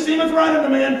way that seemeth right unto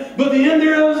man, but the end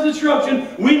thereof is destruction.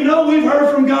 We know we've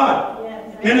heard from God.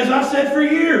 Yes. And as I've said for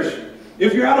years,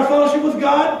 if you're out of fellowship with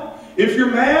God, if you're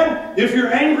mad, if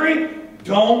you're angry,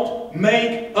 don't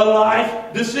make a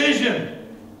life decision.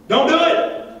 Don't do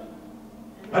it.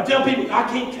 I tell people, I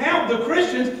can't count the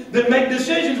Christians that make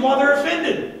decisions while they're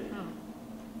offended.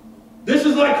 This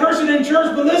is like cursing in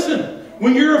church, but listen,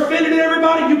 when you're offended at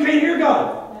everybody, you can't hear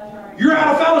God. You're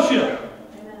out of fellowship.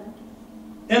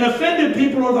 And offended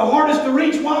people are the hardest to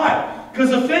reach. Why?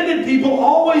 Because offended people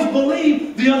always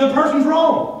believe the other person's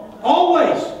wrong.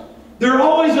 Always. They're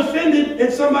always offended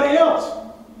at somebody else.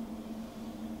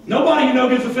 Nobody you know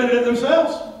gets offended at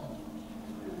themselves.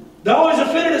 They're always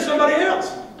offended at somebody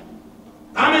else.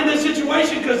 I'm in this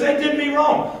situation because they did me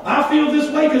wrong. I feel this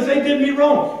way because they did me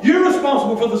wrong. You're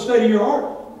responsible for the state of your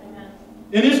heart. Amen.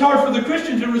 It is hard for the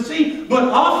Christian to receive, but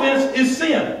offense is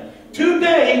sin.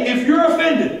 Today, if you're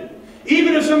offended,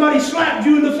 even if somebody slapped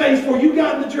you in the face before you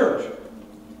got in the church,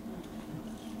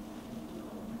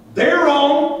 they're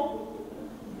wrong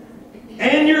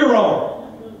and you're wrong.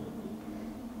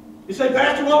 You say,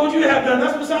 Pastor, what would you have done?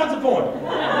 That's besides the point.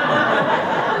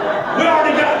 We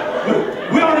already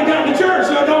got in the church,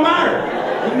 so it don't matter.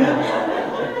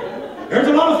 Amen. There's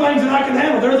a lot of things that I can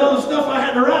handle. There's other stuff I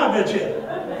hadn't arrived at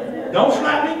yet. Don't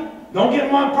slap me. Don't get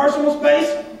in my personal space.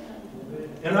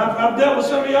 And I've dealt with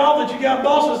some of y'all that you got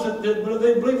bosses that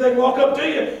they believe they can walk up to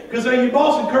you because they're your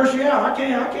boss and curse you out. I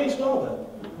can't swallow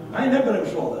that. I ain't never been able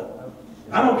to swallow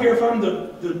that. I don't care if I'm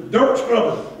the dirt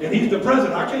scrubber and he's the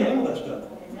president. I can't handle that stuff.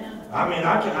 I mean,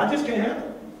 I just can't handle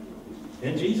it.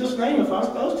 In Jesus' name, if I'm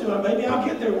supposed to, maybe I'll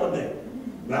get there one day.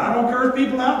 But I don't curse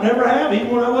people out, never have, even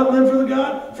when I wasn't living for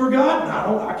God.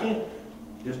 And I can't.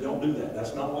 Just don't do that.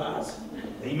 That's not wise.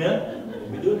 Amen?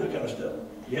 Don't be doing that kind of stuff.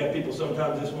 You have people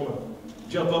sometimes just want to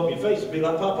jump up in your face and be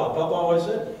like Papa. Papa always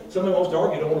said, somebody wants to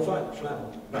argue, don't want to fight. Slap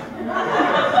him.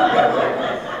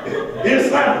 Yeah,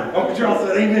 slap him. Uncle Charles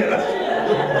said, amen.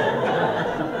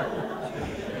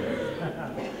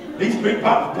 He's big.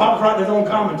 Papa's writing his own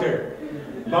commentary.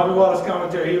 Bobby Wallace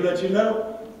commentary. He'll let you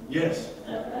know. Yes.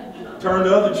 Turn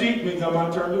the other cheek means I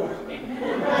might turn yours.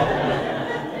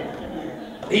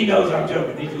 He knows I'm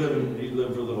joking. He's living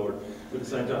for the Lord at the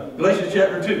same time. Galatians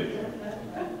chapter 2.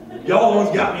 Y'all the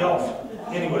ones got me off.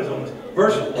 Anyways, on this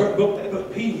verse,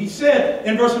 he said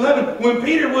in verse 11, when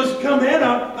Peter was come to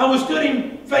Antioch, I withstood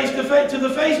him face to the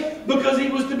face because he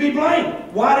was to be blamed.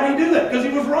 Why did he do that? Because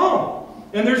he was wrong.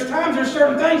 And there's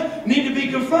certain things need to be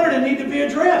confronted and need to be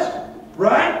addressed.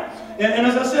 Right? And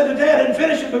as I said today, I didn't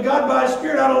finish it, but God by His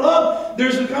Spirit out of love,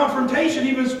 there's a confrontation,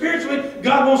 even spiritually.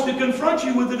 God wants to confront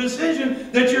you with the decision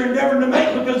that you're endeavoring to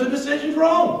make because the decision's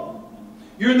wrong.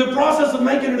 You're in the process of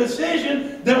making a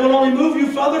decision that will only move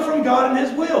you further from God and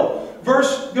His will.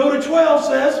 Go to 12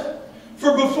 says,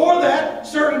 for before that,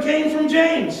 certain came from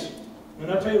James.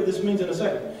 And I'll tell you what this means in a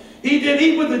second. He did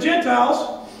eat with the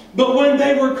Gentiles, but when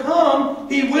they were come,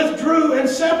 he withdrew and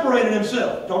separated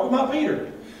himself. Talking about Peter.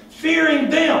 Fearing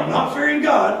them, not fearing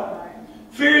God,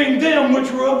 fearing them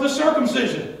which were of the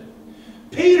circumcision.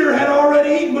 Peter had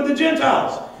already eaten with the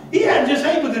Gentiles. He hadn't just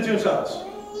ate with the Gentiles.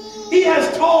 He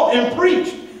has taught and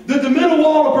preached that the middle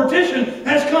wall of partition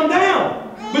has come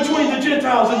down between the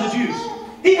Gentiles and the Jews.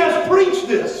 He has preached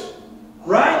this,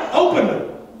 right?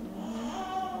 Openly.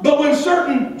 But when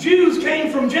certain Jews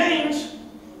came from James,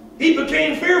 he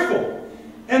became fearful.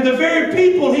 And the very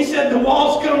people, he said, the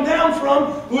walls come down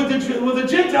from, with the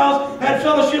Gentiles, had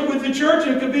fellowship with the church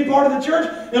and could be part of the church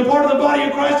and part of the body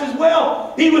of Christ as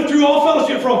well. He withdrew all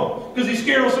fellowship from them because he's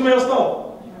scared what somebody else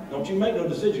thought. Don't you make no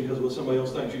decision because of what somebody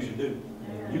else thinks you should do.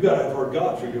 You've got to have heard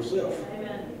God for yourself.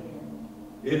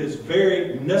 It is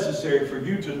very necessary for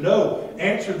you to know,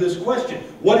 answer this question.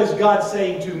 What is God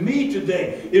saying to me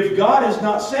today? If God is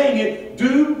not saying it,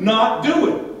 do not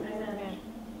do it.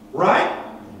 Right?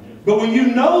 But when you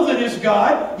know that it's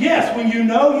God, yes, when you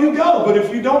know, you go. But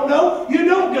if you don't know, you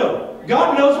don't go.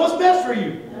 God knows what's best for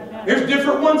you. There's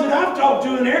different ones that I've talked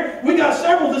to in there. We got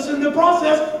several that's in the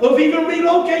process of even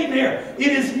relocating here. It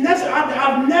is necessary.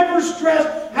 I've never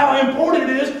stressed how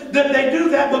important it is that they do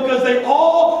that because they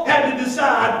all had to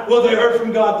decide whether they heard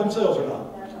from God themselves or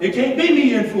not. It can't be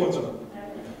me influencing them.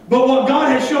 But what God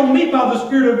has shown me by the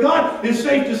Spirit of God is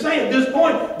safe to say at this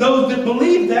point, those that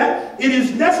believe that, it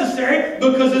is necessary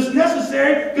because it's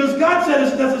necessary because God said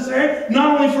it's necessary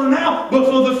not only for now, but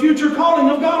for the future calling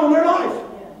of God on their life.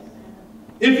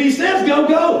 If He says go,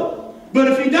 go.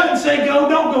 But if He doesn't say go,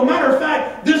 don't go. Matter of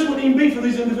fact, this wouldn't even be for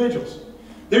these individuals.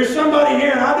 There's somebody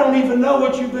here, and I don't even know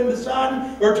what you've been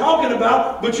deciding or talking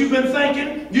about, but you've been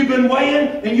thinking, you've been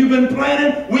weighing, and you've been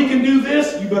planning, we can do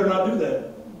this. You better not do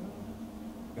that.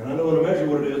 And I know in a measure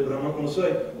what it is, but I'm not going to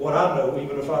say what I know,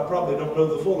 even if I probably don't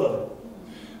know the full of it.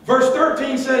 Verse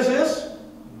 13 says this,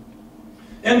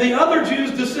 and the other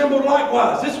Jews dissembled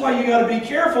likewise. This is why you got to be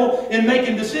careful in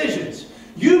making decisions.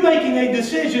 You making a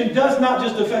decision does not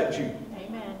just affect you.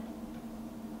 Amen.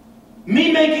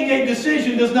 Me making a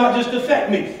decision does not just affect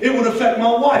me. It would affect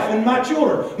my wife and my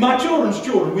children, my children's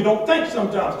children. We don't think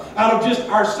sometimes out of just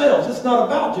ourselves. It's not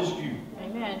about just you.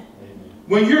 Amen.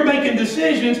 When you're making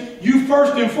decisions, you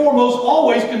first and foremost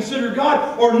always consider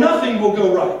God or nothing will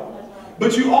go right.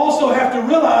 But you also have to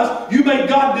realize you make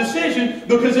God's decision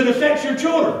because it affects your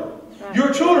children.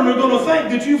 Your children are going to think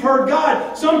that you've heard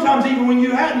God, sometimes even when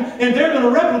you hadn't, and they're going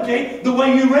to replicate the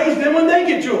way you raised them when they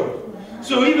get children.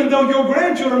 So even though your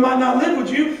grandchildren might not live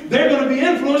with you, they're going to be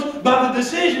influenced by the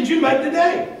decisions you make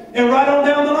today and right on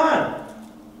down the line.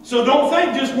 So don't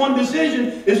think just one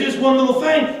decision is just one little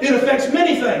thing. It affects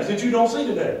many things that you don't see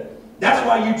today. That's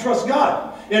why you trust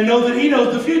God and know that He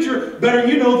knows the future better than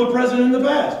you know the present and the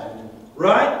past.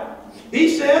 Right?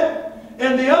 He said,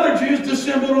 and the other Jews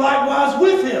dissembled likewise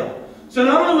with him. So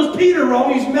not only was Peter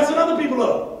wrong, he's messing other people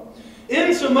up.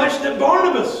 Insomuch that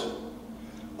Barnabas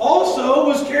also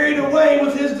was carried away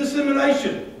with his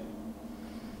dissimulation.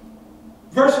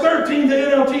 Verse 13, the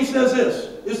NLT says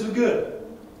this. This is good.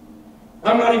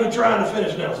 I'm not even trying to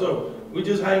finish now, so we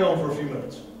just hang on for a few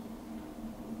minutes.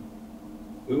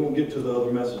 We won't get to the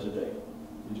other message today.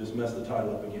 We just messed the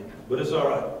title up again. But it's all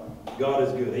right. God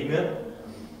is good. Amen?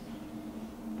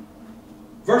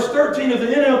 Verse 13 of the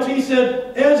NLT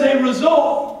said, as a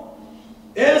result,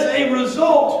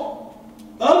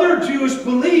 other Jewish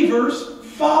believers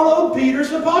followed Peter's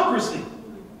hypocrisy.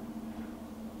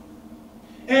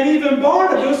 And even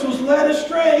Barnabas was led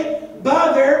astray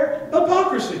by their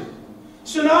hypocrisy.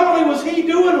 So not only was he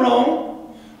doing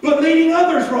wrong, but leading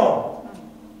others wrong.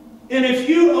 And if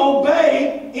you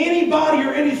obey anybody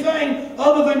or anything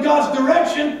other than God's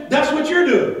direction, that's what you're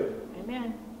doing.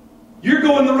 Amen. You're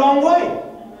going the wrong way.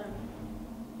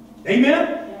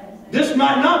 Amen? This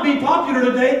might not be popular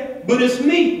today, but it's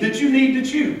meat that you need to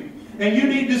chew. And you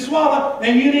need to swallow,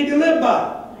 and you need to live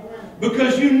by.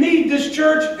 Because you need this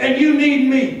church, and you need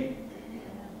me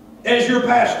as your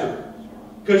pastor.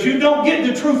 Because you don't get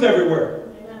the truth everywhere.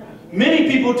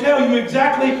 Many people tell you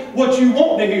exactly what you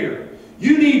want to hear.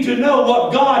 You need to know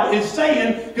what God is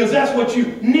saying, because that's what you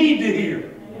need to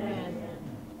hear.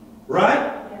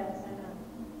 Right?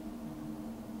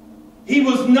 He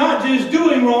was not just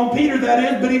doing wrong, Peter that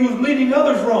is, but he was leading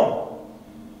others wrong.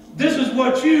 This is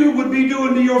what you would be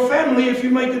doing to your family if you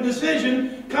make a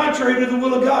decision contrary to the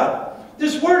will of God.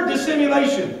 This word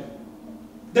dissimulation,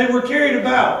 they were carried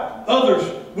about others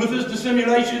with this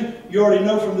dissimulation. You already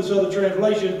know from this other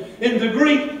translation. In the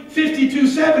Greek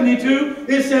 5272,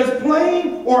 it says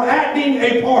playing or acting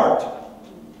a part.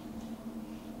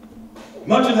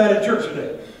 Much of that at church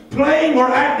today. Playing or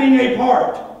acting a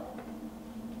part.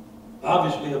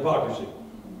 Obviously, hypocrisy.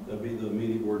 That'd be the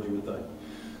immediate word you would think.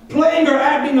 Playing or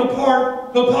acting a part,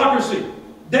 hypocrisy.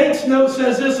 Date's note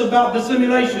says this about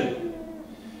dissimulation.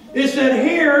 It said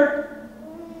here,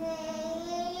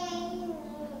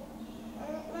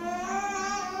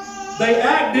 they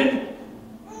acted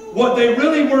what they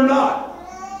really were not.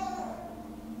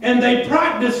 And they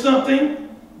practiced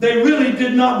something they really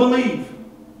did not believe.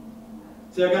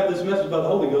 See, I got this message about the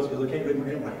Holy Ghost because I can't read my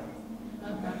handwriting.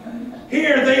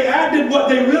 Here, they acted what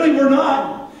they really were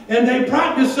not, and they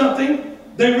practiced something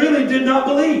they really did not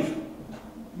believe.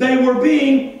 They were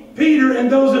being, Peter and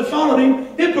those that followed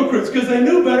him, hypocrites, because they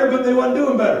knew better, but they wasn't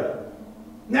doing better.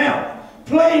 Now,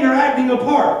 playing or acting a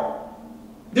part.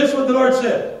 This is what the Lord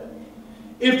said.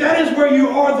 If that is where you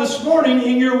are this morning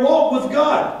in your walk with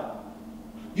God,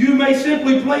 you may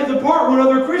simply play the part when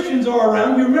other Christians are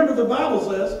around. You remember the Bible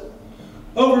says,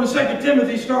 over in 2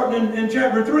 Timothy, starting in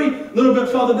chapter 3, a little bit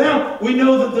further down, we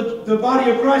know that the body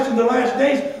of Christ in the last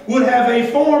days would have a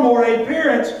form or a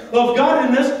appearance of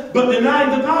godliness, but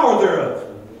denying the power thereof.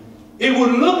 It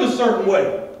would look a certain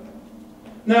way.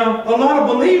 Now, a lot of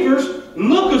believers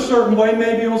look a certain way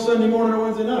maybe on Sunday morning or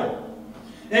Wednesday night,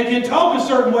 and can talk a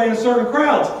certain way in certain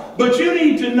crowds, but you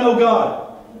need to know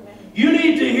God. You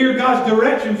need to hear God's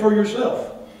direction for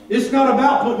yourself. It's not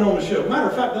about putting on a show. Matter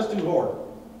of fact, that's too hard.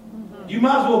 You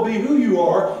might as well be who you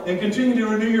are and continue to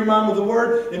renew your mind with the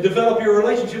Word and develop your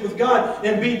relationship with God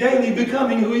and be daily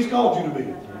becoming who He's called you to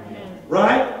be.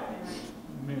 Right?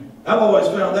 Amen. I've always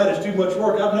found that is too much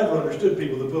work. I've never understood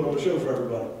people that put on a show for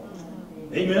everybody.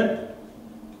 Amen?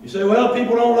 You say, well,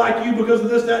 people don't like you because of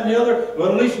this, that, and the other.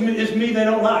 Well, at least it's me they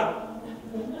don't like.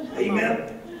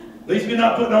 Amen? At least you're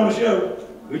not putting on a show.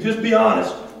 We just be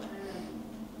honest.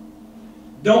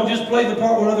 Don't just play the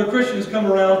part when other Christians come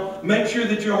around. Make sure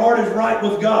that your heart is right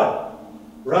with God.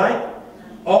 Right?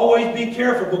 Always be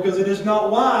careful, because it is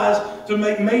not wise to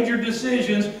make major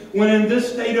decisions when in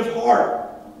this state of heart.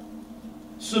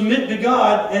 Submit to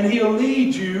God and He'll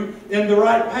lead you in the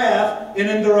right path and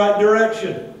in the right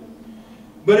direction.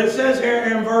 But it says here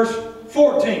in verse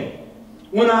 14,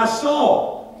 when I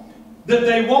saw that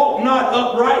they walked not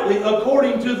uprightly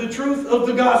according to the truth of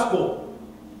the gospel.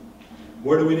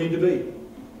 Where do we need to be?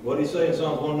 What did He say in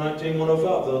Psalm 119,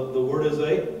 105? The word is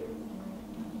a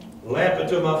lamp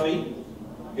unto my feet.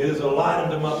 It is a light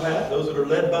unto my path. Those that are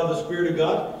led by the Spirit of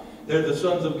God, they're the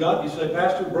sons of God. You say,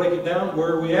 Pastor, break it down.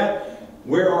 Where are we at?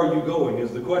 Where are you going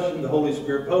is the question the Holy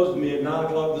Spirit posed to me at 9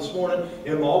 o'clock this morning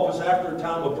in my office after a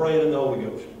time of praying in the Holy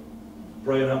Ghost.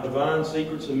 Praying out divine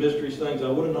secrets and mysteries, things I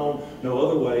would have known no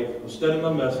other way. I'm studying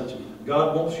my message.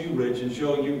 God wants you rich and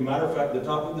showing you. Matter of fact, the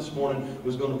topic this morning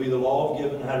was going to be the law of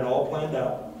giving. I had it all planned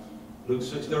out. Luke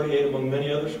 6:38 among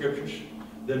many other scriptures.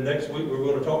 Then next week we're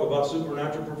going to talk about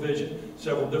supernatural provision,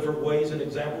 several different ways and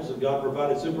examples that God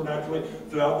provided supernaturally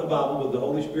throughout the Bible. But the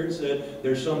Holy Spirit said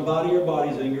there's somebody or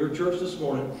bodies in your church this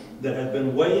morning that have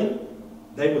been weighing.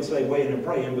 They would say weighing and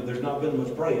praying, but there's not been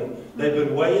much praying. They've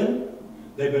been weighing,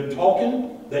 they've been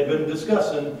talking, they've been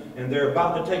discussing, and they're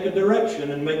about to take a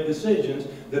direction and make decisions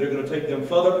that are going to take them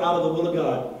further out of the will of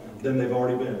God than they've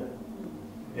already been.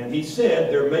 And he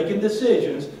said they're making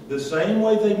decisions the same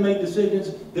way they've made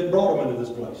decisions that brought them into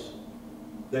this place.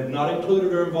 They've not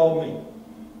included or involved me.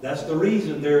 That's the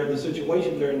reason they're in the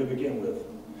situation they're in to begin with.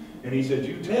 And he said,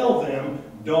 you tell them,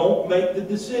 don't make the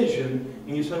decision.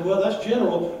 And you say, well, that's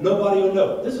general. Nobody will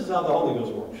know. This is how the Holy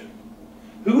Ghost works.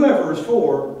 Whoever is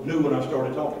for knew when I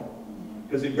started talking.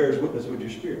 Because it bears witness with your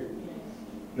spirit.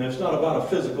 Now, it's not about a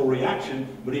physical reaction,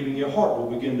 but even your heart will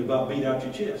begin to about beat out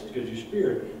your chest because your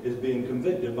spirit is being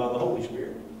convicted by the Holy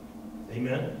Spirit.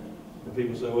 Amen? And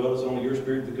people say, well, it's only your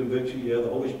spirit that convicts you. Yeah, the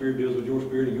Holy Spirit deals with your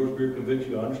spirit and your spirit convicts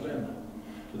you. I understand that.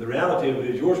 But the reality of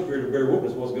it is your spirit will bear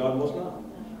witness what's God and what's not.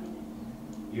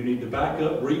 You need to back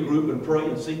up, regroup, and pray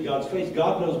and seek God's face.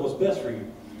 God knows what's best for you.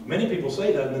 Many people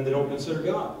say that and then they don't consider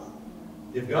God.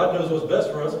 If God knows what's best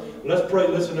for us, let's pray,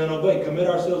 listen, and obey. Commit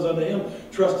ourselves unto Him.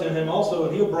 Trust in Him also,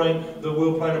 and He'll bring the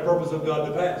will, plan, and purpose of God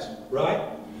to pass. Right?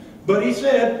 But he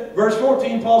said, verse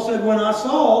 14, Paul said, when I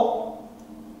saw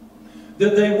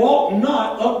that they walked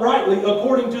not uprightly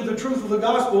according to the truth of the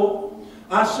gospel,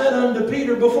 I said unto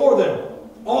Peter before them,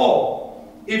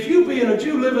 all, if you being a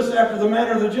Jew livest after the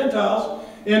manner of the Gentiles,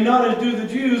 and not as do the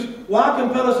Jews, why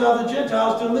compellest thou the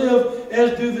Gentiles to live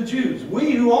as do the Jews?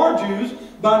 We who are Jews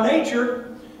by nature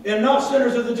and not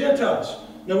sinners of the Gentiles.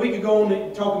 Now we could go on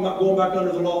to talk about going back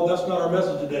under the law. That's not our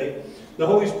message today. The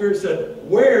Holy Spirit said,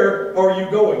 where are you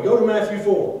going? Go to Matthew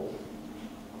 4.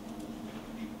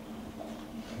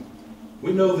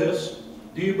 We know this.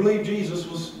 Do you believe Jesus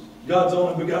was God's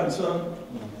only begotten Son?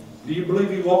 Do you believe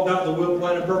He walked out the will,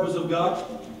 plan, and purpose of God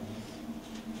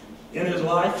in His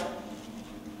life?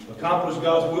 Accomplished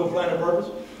God's will, plan, and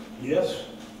purpose? Yes.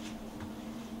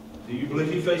 Do you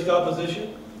believe He faced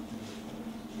opposition?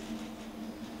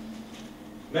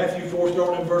 Matthew 4,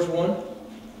 starting in verse 1.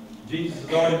 Jesus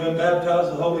has already been baptized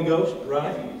with the Holy Ghost,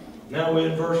 right? Now we're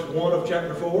in verse 1 of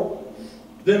chapter 4.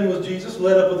 Then was Jesus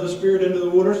led up of the Spirit into the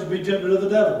wilderness to be tempted of the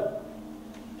devil.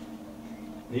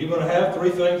 Now you're going to have three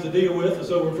things to deal with. It's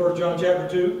over in 1 John chapter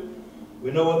 2.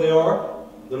 We know what they are.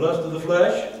 The lust of the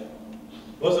flesh.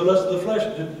 What's the lust of the flesh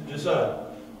decide?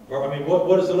 Or, I mean,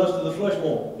 what does the lust of the flesh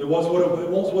want? It wants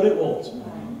what it wants.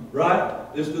 Right?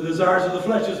 It's the desires of the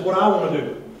flesh. This is what I want to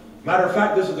do. Matter of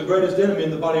fact, this is the greatest enemy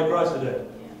in the body of Christ today.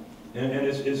 And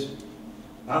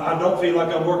I don't feel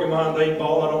like I'm working behind the 8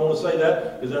 ball. I don't want to say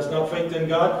that because that's not faith in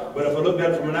God. But if I looked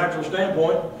at it from a natural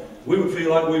standpoint, we would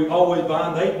feel like we're always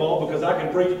behind the 8 ball because I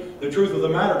can preach the truth of the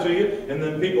matter to you. And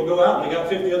then people go out and they got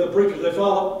 50 other preachers they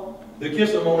follow. They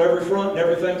kiss them on every front and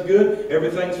everything's good.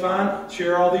 Everything's fine.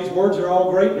 Share all these words. They're all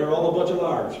great. And they're all a bunch of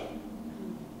liars.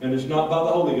 And it's not by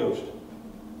the Holy Ghost.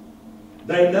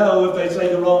 They know if they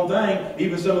say the wrong thing,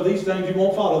 even some of these things, you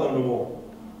won't follow them no more.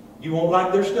 You won't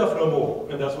like their stuff no more.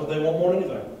 And that's what they want more than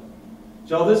anything.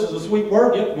 So this is a sweet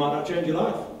word. It might not change your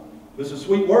life. This is a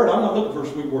sweet word. I'm not looking for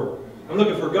a sweet word. I'm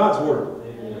looking for God's word.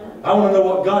 I want to know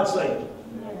what God's saying.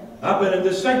 I've been in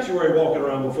this sanctuary walking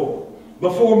around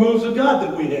before moves of God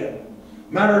that we had.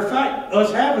 Matter of fact,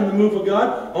 us having the move of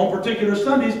God on particular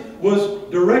Sundays was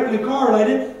directly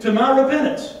correlated to my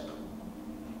repentance.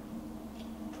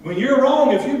 When you're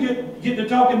wrong, if you get to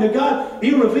talking to God,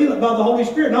 He'll reveal it by the Holy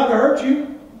Spirit, not to hurt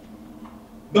you.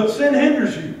 But sin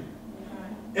hinders you.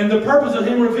 And the purpose of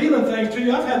Him revealing things to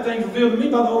you, I've had things revealed to me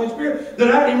by the Holy Spirit that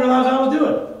I didn't even realize I was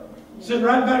doing. Sitting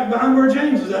right back behind where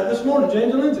James was at this morning,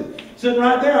 James and Lindsay. Sitting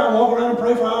right there, I walk around and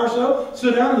pray for an hour or so,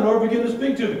 sit down, and the Lord began to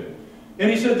speak to me. And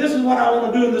He said, this is what I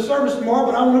want to do in the service tomorrow,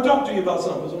 but I want to talk to you about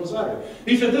something. It was on Saturday.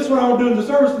 He said, this is what I want to do in the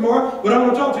service tomorrow, but I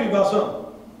want to talk to you about something.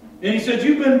 And He said,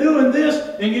 you've been doing this,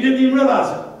 and you didn't even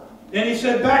realize it. And He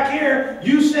said, back here,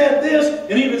 you said this,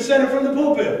 and even said it from the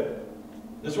pulpit.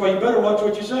 That's why you better watch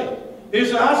what you say. He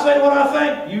said, I say what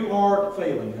I think. You are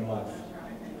failing in life.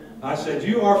 I said,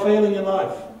 you are failing in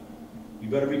life. You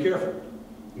better be careful.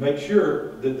 Make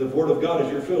sure that the Word of God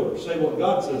is your filter. Say what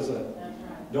God says.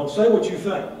 Don't say what you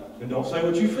think. And don't say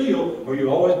what you feel, or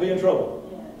you'll always be in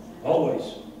trouble. Always.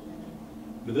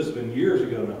 But this has been years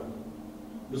ago now.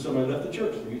 But somebody left the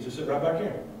church. They used to sit right back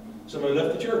here. Somebody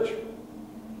left the church.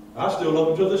 I still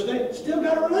love them to this day. Still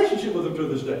got a relationship with them to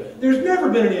this day. There's never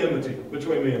been any enmity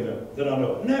between me and them that I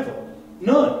know of. Never.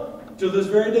 None. To this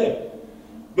very day.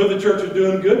 But the church is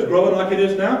doing good, growing like it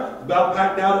is now. About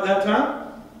packed out at that time.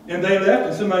 And they left,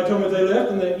 and somebody told me they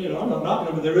left, and they, I'm not knocking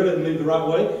them, but they really didn't leave the right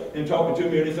way in talking to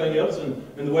me or anything else, and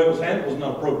the way it was handled was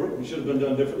not appropriate. It should have been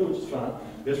done differently, which is fine.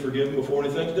 It's forgiven before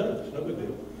anything's done. It's no big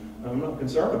deal. I'm not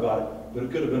concerned about it, but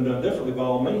it could have been done differently by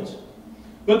all means.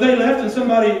 But they left, and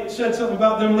somebody said something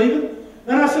about them leaving,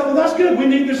 and I said, well, that's good. We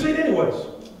need their seat anyways.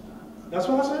 That's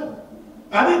what I said.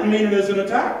 I didn't mean it as an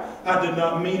attack. I did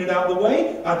not mean it out of the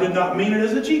way. I did not mean it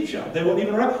as a cheap shot. They weren't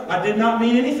even right. I did not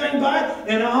mean anything by it.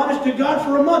 And honest to God,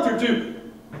 for a month or two,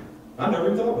 I never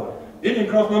even thought about it. It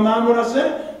didn't cross my mind when I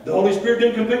said it. The Holy Spirit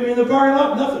didn't convict me in the parking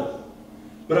lot. Nothing.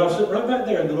 But I was sitting right back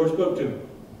there, and the Lord spoke to me.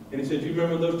 And He said, you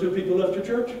remember when those two people left your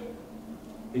church?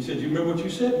 He said, you remember what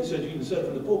you said? He said, you even said it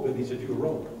from the pulpit. He said, you were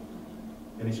wrong.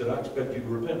 And He said, I expect you to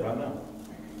repent right now.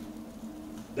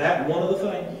 That one other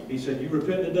thing, He said, you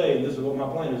repent today, and this is what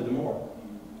my plan is tomorrow.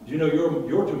 You know,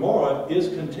 your tomorrow is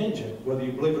contingent, whether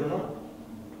you believe it or not,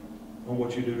 on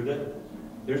what you do today.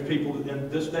 There's people in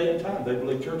this day and time, they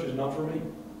believe church is not for me.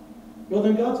 Well,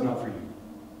 then God's not for you.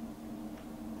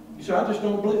 You say, I just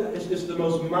don't believe that. It's the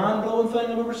most mind-blowing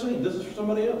thing I've ever seen. This is for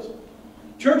somebody else.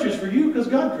 Church is for you because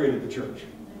God created the church.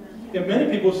 And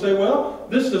many people say, well,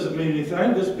 this doesn't mean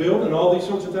anything. This building and all these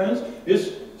sorts of things. It's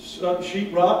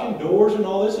sheetrock and doors and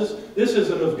all this. This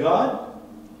isn't of God.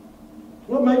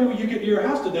 Well, maybe when you get to your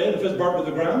house today, and if it's burnt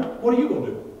to the ground, what are you going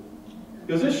to do?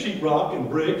 Because this sheetrock and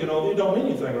brick and all that don't mean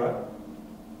anything, right?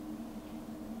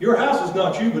 Your house is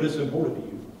not you, but it's important to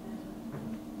you.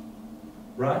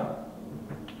 Right?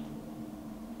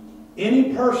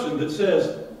 Any person that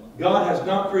says God has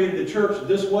not created a church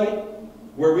this way,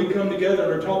 where we come together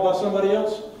and are taught by somebody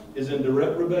else, is in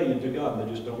direct rebellion to God, and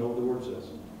they just don't know what the Word says.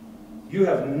 You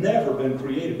have never been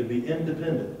created to be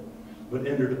independent, but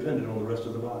interdependent on the rest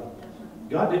of the body.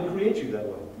 God didn't create you that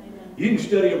way. Amen. You can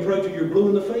study and pray till you're blue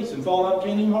in the face and fall out,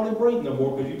 can't even hardly breathe no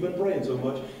more because you've been praying so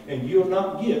much, and you'll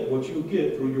not get what you'll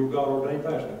get through your God-ordained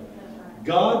pastor. Right.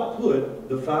 God put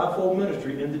the fivefold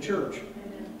ministry in the church.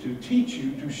 Amen. To teach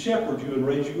you, to shepherd you, and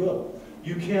raise you up.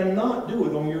 You cannot do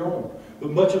it on your own. But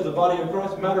much of the body of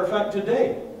Christ, matter of fact,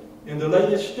 today, in the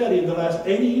latest study, in the last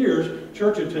 80 years,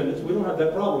 church attendance, we don't have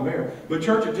that problem here, but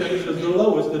church attendance is the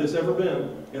lowest that it's ever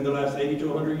been in the last 80 to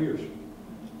 100 years.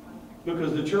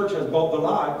 Because the church has bought the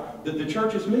lie that the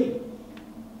church is me.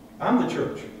 I'm the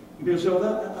church. And people say, well,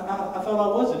 I thought I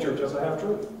was the church. That's a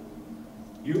half-truth.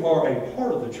 You are a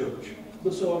part of the church,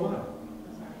 but so am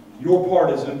I. Your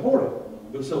part is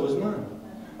important, but so is mine.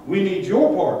 We need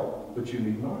your part, but you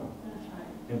need mine.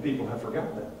 And people have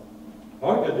forgotten that.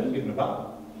 All you got to do is get in the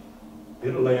Bible.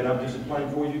 It'll lay it out just as plain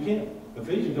for you as you can.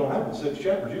 Ephesians don't have the 6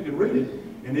 chapters. You can read it,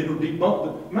 and it'll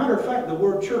debunk the... Matter of fact, the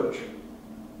word church,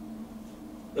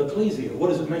 ecclesia, what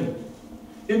does it mean?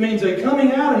 It means a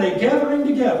coming out and a gathering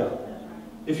together.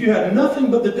 If you had nothing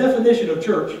but the definition of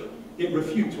church, it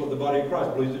refutes what the body of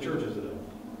Christ believes the church is today.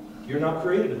 You're not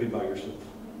created to be by yourself.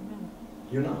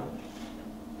 You're not.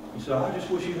 You say, I just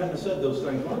wish you hadn't said those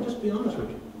things. Well, I'll just be honest with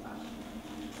you.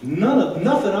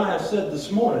 Nothing I have said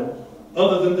this morning,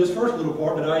 other than this first little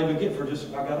part that I even get for just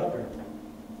I got up here.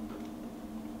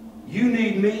 You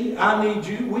need me, I need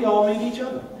you, we all need each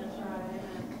other.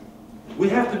 We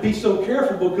have to be so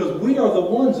careful because we are the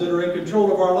ones that are in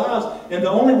control of our lives, and the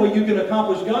only way you can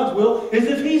accomplish God's will is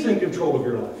if He's in control of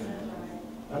your life.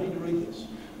 I need to read this.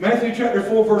 Matthew chapter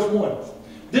 4, verse 1.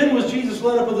 Then was Jesus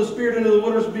led up of the Spirit into the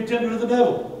wilderness to be tempted of the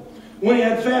devil. When He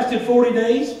had fasted 40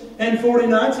 days and 40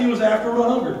 nights, He was after a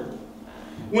hunger.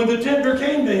 When the tempter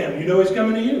came to Him, you know He's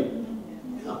coming to you.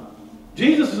 Yeah.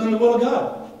 Jesus is in the will of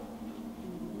God.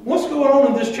 What's going on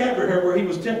in this chapter here where He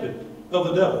was tempted of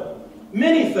the devil?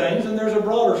 Many things, and there's a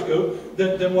broader scope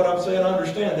than what I'm saying. I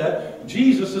understand that.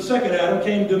 Jesus, the second Adam,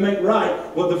 came to make right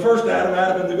what the first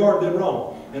Adam in the garden did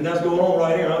wrong. And that's going on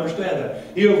right here. I understand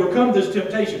that. He overcome this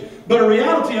temptation. But the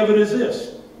reality of it is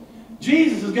this.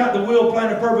 Jesus has got the will,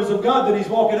 plan, and purpose of God that He's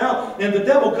walking out, and the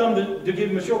devil come to give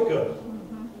Him a shortcut.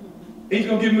 He's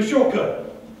going to give Him a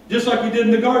shortcut. Just like He did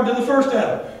in the garden to the first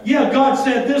Adam. Yeah, God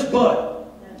said this,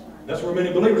 but. That's where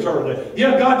many believers are today.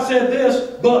 Yeah, God said this,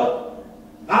 but.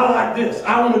 I like this.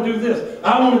 I want to do this.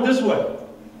 I want it this way.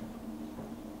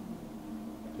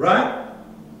 Right?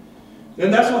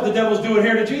 And that's what the devil's doing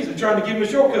here to Jesus, trying to give Him a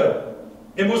shortcut.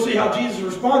 And we'll see how Jesus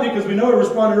responded, because we know He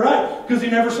responded right, because He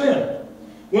never sinned.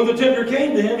 When the tempter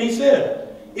came to Him, He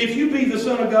said, if you be the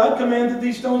Son of God, command that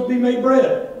these stones be made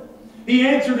bread. He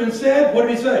answered and said, what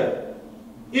did He say?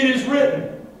 It is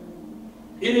written.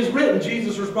 It is written,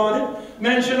 Jesus responded,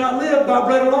 man shall not live by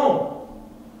bread alone,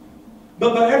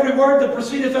 but by every word that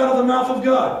proceedeth out of the mouth of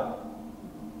God.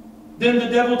 Then the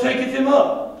devil taketh him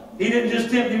up. He didn't just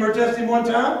tempt him or test him one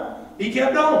time. He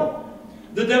kept on.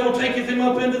 The devil taketh him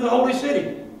up into the holy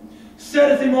city,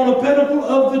 setteth him on a pinnacle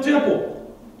of the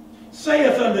temple,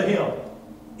 saith unto him,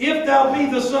 if thou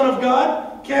be the Son of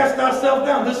God, cast thyself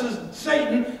down. This is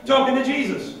Satan talking to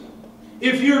Jesus.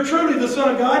 If you're truly the Son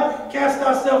of God, cast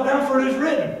thyself down, for it is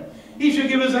written, he shall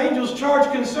give his angels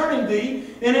charge concerning thee,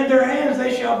 and in their hands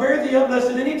they shall bear thee up, lest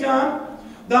at any time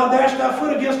thou dash thy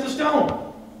foot against a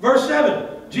stone. Verse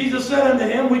 7, Jesus said unto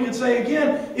him, we could say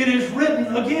again, it is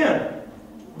written again,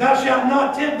 thou shalt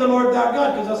not tempt the Lord thy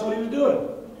God, because that's what he was doing.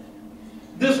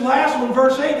 This last one,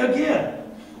 verse 8, again,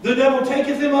 the devil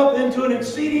taketh him up into an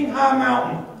exceeding high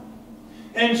mountain,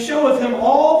 and showeth him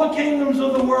all the kingdoms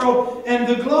of the world and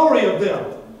the glory of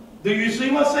them. Do you see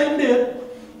what Satan did?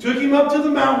 Took him up to the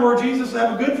mountain where Jesus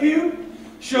had a good view,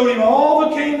 showed him all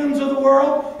the kingdoms of the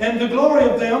world and the glory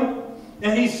of them,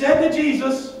 and he said to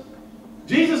Jesus,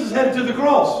 Jesus is headed to the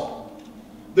cross.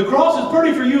 The cross is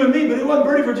pretty for you and me, but it wasn't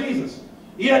pretty for Jesus.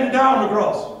 He had to die on the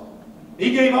cross.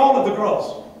 He gave all of the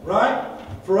cross, right?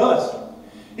 For us.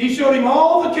 He showed him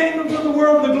all the kingdoms of the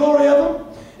world and the glory of them,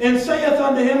 and saith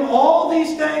unto him, all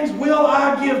these things will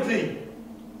I give thee,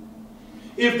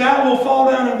 if thou wilt fall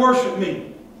down and worship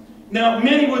me. Now,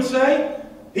 many would say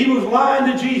he was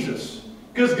lying to Jesus,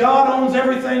 because God owns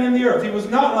everything in the earth. He was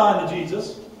not lying to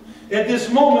Jesus. At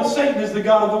this moment, Satan is the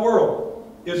god of the world.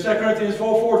 If 2 Corinthians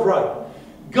 4:4 is right.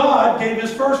 God gave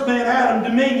his first man, Adam,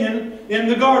 dominion in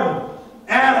the garden.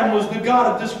 Adam was the god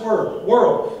of this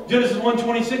world. Genesis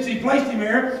 1:26, he placed him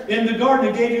here in the garden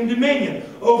and gave him dominion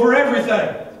over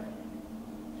everything.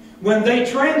 When they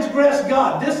transgressed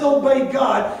God, disobeyed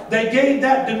God, they gave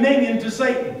that dominion to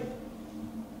Satan.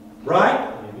 Right?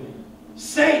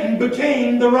 Satan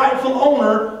became the rightful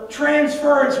owner,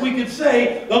 transference, we could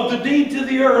say, of the deed to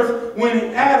the earth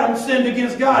when Adam sinned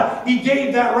against God. He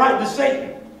gave that right to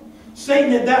Satan.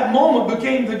 Satan at that moment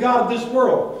became the god of this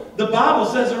world. The Bible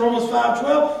says in Romans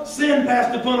 5:12, sin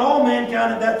passed upon all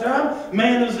mankind at that time.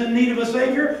 Man was in need of a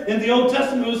Savior. In the Old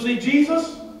Testament, we see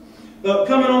Jesus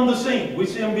coming on the scene. We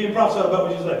see him being prophesied about,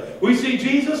 what you say. We see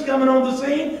Jesus coming on the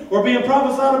scene, or being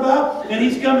prophesied about, and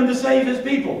he's coming to save his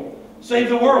people. Save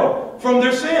the world from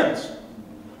their sins.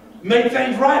 Make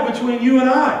things right between you and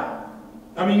I.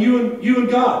 I mean, you and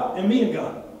God, and me and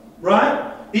God.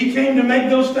 Right? He came to make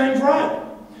those things right.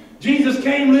 Jesus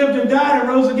came, lived, and died, and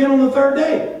rose again on the third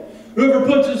day. Whoever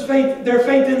puts their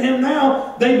faith in him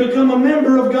now, they become a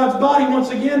member of God's body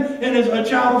once again, and is a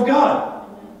child of God.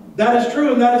 That is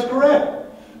true, and that is correct.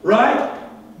 Right?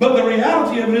 But the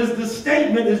reality of it is, the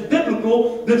statement is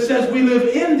biblical that says we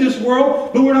live in this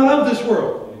world, but we're not of this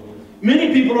world.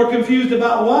 Many people are confused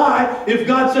about why, if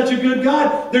God's such a good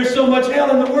God, there's so much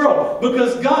hell in the world.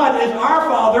 Because God is our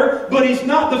Father, but he's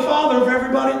not the Father of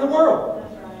everybody in the world.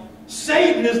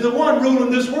 Satan is the one ruling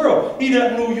this world. He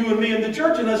doesn't rule you and me in the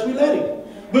church unless we let him.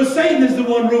 But Satan is the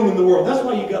one ruling the world. That's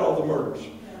why you got all the murders,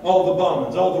 all the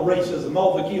bombings, all the racism,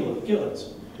 all the killings.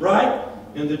 Right?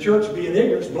 And the church, being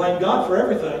ignorant, blame God for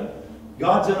everything.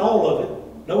 God's in all of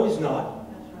it. No, he's not.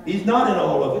 He's not in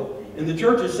all of it. And the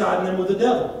church is siding them with the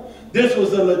devil. This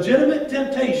was a legitimate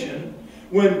temptation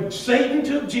when Satan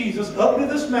took Jesus up to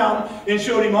this mountain and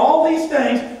showed him all these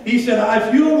things. He said,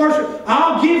 if you will worship,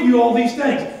 I'll give you all these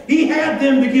things. He had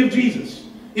them to give Jesus.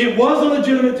 It was a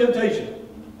legitimate temptation.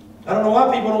 I don't know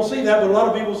why people don't see that, but a lot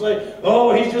of people say,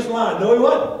 oh, he's just lying. No, he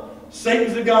wasn't.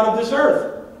 Satan's the god of this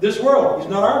earth, this world. He's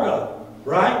not our God.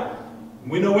 Right?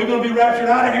 We know we're going to be raptured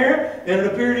out of here, and in a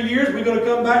period of years, we're going to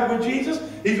come back with Jesus.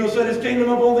 He's going to set his kingdom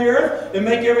up on the earth and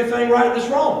make everything right that's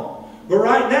wrong. But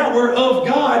right now, we're of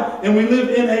God, and we live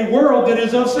in a world that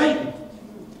is of Satan,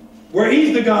 where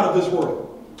he's the god of this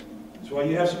world. That's why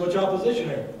you have so much opposition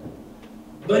here.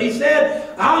 But he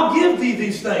said, I'll give thee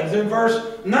these things. In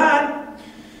verse 9,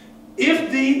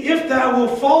 if thou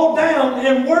wilt fall down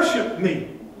and worship me.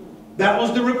 That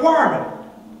was the requirement.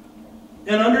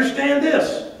 And understand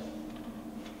this.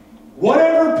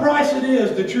 Whatever price it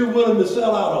is that you're willing to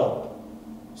sell out on,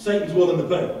 Satan's willing to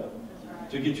pay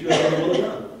to get you out of the will of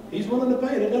God. He's willing to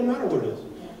pay it. It doesn't matter what it is.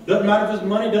 Doesn't matter if it's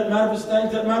money, doesn't matter if it's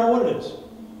things, doesn't matter what it is.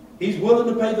 He's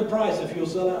willing to pay the price if you'll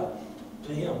sell out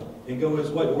to him and go his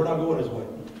way. But we're not going his way.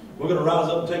 We're going to rise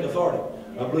up and take authority.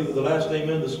 I believe at the last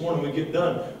amen this morning we get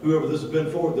done. Whoever this has been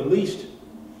for, the least,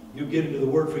 you get into the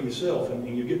Word for yourself, and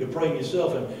you get to praying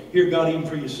yourself and hear God even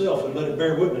for yourself and let it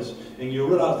bear witness. And you'll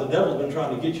realize the devil's been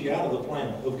trying to get you out of the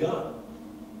plan of God.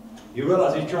 You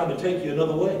realize he's trying to take you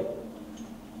another way.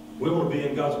 We want to be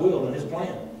in God's will and his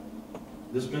plan.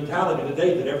 This mentality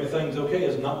today that everything's okay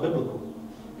is not biblical.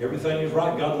 Everything is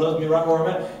right. God loves me right where I'm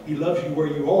at. He loves you where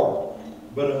you are.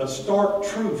 But a stark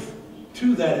truth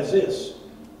to that is this.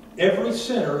 Every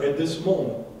sinner at this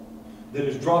moment that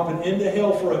is dropping into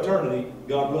hell for eternity,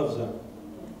 God loves them.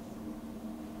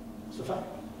 It's a fact.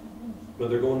 But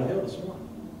they're going to hell this morning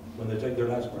when they take their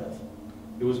last breath.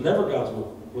 It was never God's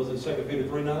will. Wasn't it 2 Peter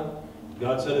 3:9?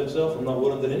 God said himself, I'm not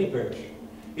willing that any perish.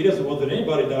 He doesn't want that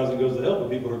anybody dies and goes to hell, but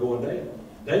people are going to hell.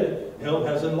 Hell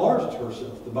has enlarged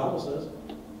herself, the Bible says,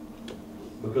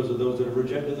 because of those that have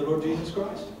rejected the Lord Jesus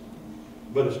Christ.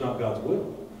 But it's not God's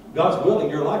will. God's will in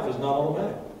your life is not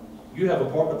automatic. You have a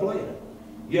part to play in it.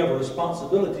 You have a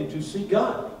responsibility to seek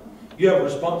God. You have a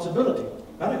responsibility.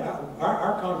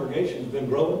 Our congregation's been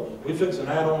growing. We fix an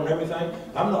add-on and everything.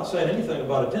 I'm not saying anything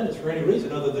about attendance for any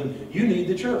reason other than you need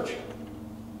the church.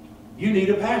 You need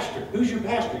a pastor. Who's your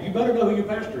pastor? You better know who your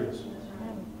pastor is.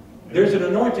 There's an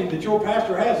anointing that your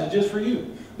pastor has that's just for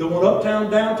you. The one uptown,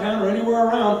 downtown, or anywhere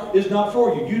around is not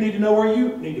for you. You need to know where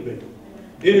you need to be.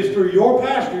 It is through your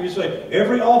pastor. You say,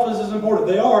 every office is important.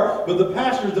 They are, but the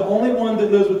pastor is the only one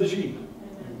that lives with the sheep.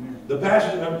 The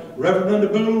pastor, Reverend Linda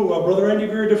Boo, Brother Andy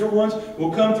Greer, different ones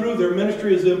will come through. Their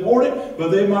ministry is important, but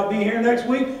they might be here next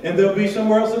week, and they'll be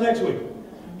somewhere else the next week.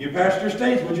 Your pastor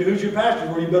stays with you. Who's your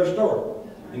pastor? Where you better start.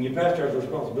 And your pastor has a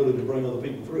responsibility to bring other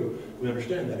people through. We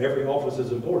understand that. Every office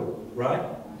is important, right?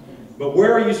 But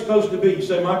where are you supposed to be? You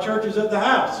say, my church is at the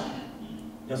house.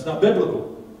 That's not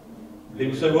biblical.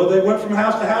 People say, well, they went from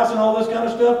house to house and all this kind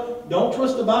of stuff. Don't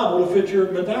twist the Bible to fit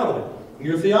your mentality and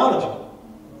your theology.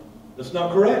 That's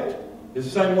not correct. It's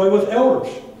the same way with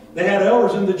elders. They had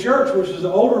elders in the church, which is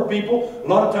the older people. A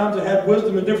lot of times they had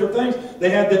wisdom and different things. They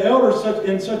had the elders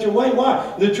in such a way.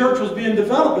 Why? The church was being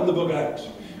developed in the book of Acts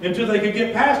until they could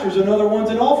get pastors and other ones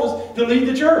in office to lead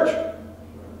the church.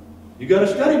 You got to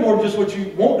study more than just what you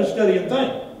want to study and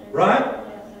think, right?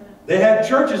 They had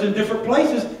churches in different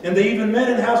places, and they even met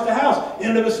in house to house.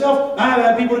 In and of itself, I have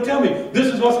had people to tell me, this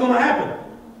is what's going to happen.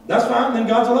 That's fine, then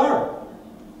God's a liar.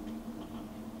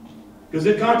 Because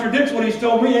it contradicts what He's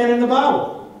told me and in the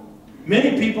Bible.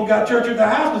 Many people got church at their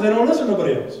house because they don't listen to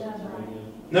nobody else.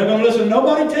 They're going to listen to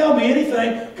nobody tell me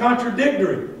anything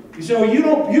contradictory. You say,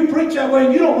 well, you preach that way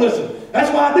and you don't listen.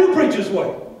 That's why I do preach this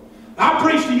way. I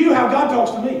preach to you how God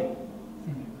talks to me.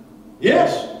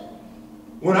 Yes.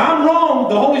 When I'm wrong,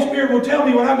 the Holy Spirit will tell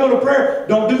me when I go to prayer,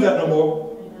 don't do that no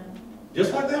more.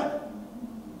 Just like that.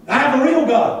 I have a real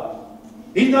God.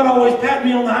 He's not always patting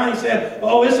me on the hand and saying,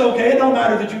 oh, it's okay. It don't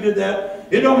matter that you did that.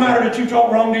 It don't matter that you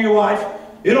talked wrong to your wife.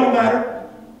 It don't matter.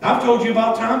 I've told you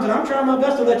about times, and I'm trying my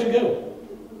best to let you go.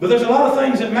 But there's a lot of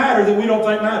things that matter that we don't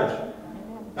think matters.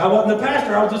 I wasn't the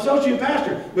pastor. I was the associate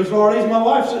pastor. But as far as my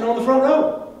wife sitting on the front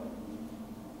row.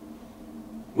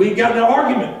 We got in an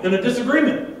argument and a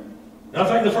disagreement. And I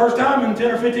think the first time in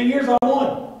 10 or 15 years I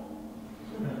won.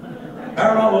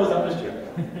 However long it was, I missed you.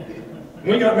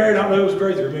 When we got married, I don't know who was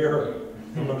crazier, me or her.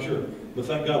 I'm not sure. But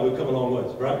thank God we've come a long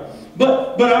ways, right?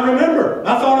 But I remember,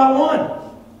 I thought I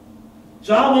won.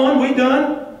 So I won, we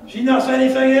done. She's not saying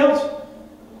anything else.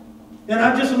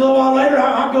 And just a little while later,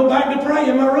 I go back to pray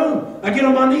in my room. I get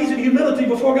on my knees in humility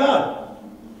before God.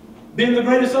 Being the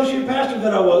great associate pastor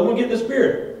that I was, we'll get in the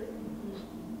Spirit.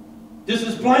 Just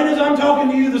as plain as I'm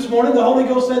talking to you this morning, the Holy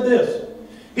Ghost said this.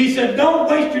 He said, don't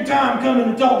waste your time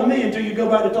coming to talk to me until you go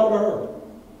back to talk to her.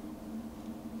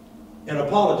 And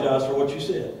apologize for what you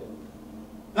said.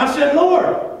 I said,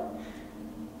 Lord,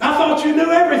 I thought you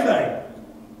knew everything.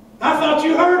 I thought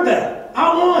you heard that.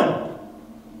 I won.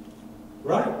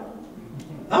 Right?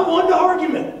 I won the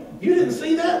argument. You didn't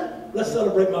see that? Let's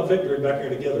celebrate my victory back here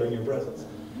together in your presence.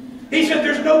 He said,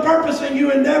 there's no purpose in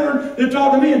you endeavoring to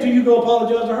talk to me until you go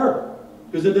apologize to her.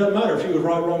 Because it doesn't matter if she was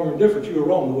right, wrong, or indifferent. You were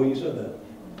wrong the way you said that.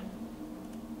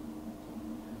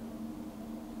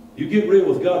 You get real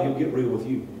with God, He'll get real with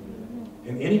you.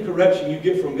 And any correction you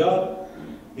get from God,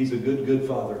 He's a good, good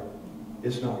Father.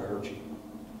 It's not to hurt you.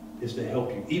 It's to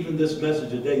help you. Even this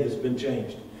message today that's been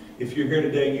changed. If you're here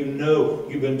today, you know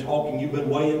you've been talking, you've been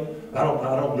weighing. I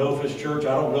don't know if it's church.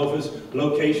 I don't know if it's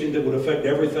location that would affect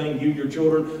everything, you, your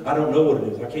children. I don't know what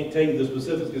it is. I can't tell you the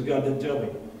specifics because God didn't tell me.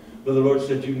 But the Lord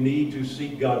said you need to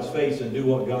seek God's face and do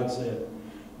what God said.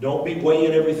 Don't be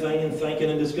weighing everything and thinking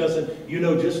and discussing. You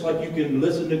know, just like you can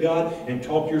listen to God and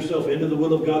talk yourself into the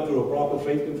will of God through a proper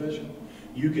faith confession,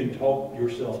 you can talk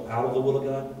yourself out of the will of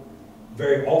God.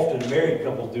 Very often married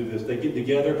couples do this. They get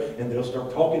together and they'll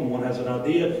start talking. One has an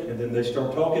idea and then they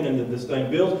start talking and then this thing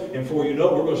builds. And before you know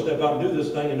it, we're going to step out and do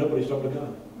this thing and nobody's talking to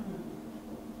God.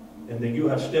 And then you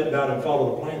have stepped out and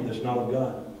followed a plan that's not of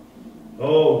God.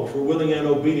 Oh, if we're willing and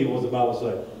obedient, what does the Bible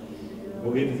say?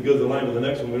 Well, we need to go to the line to the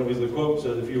next one. We don't use the quote. It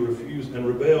says, if you refuse and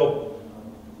rebel,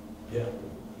 yeah.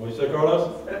 What do you say,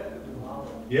 Carlos?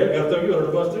 Yeah, got to throw you under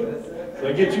the bus too. So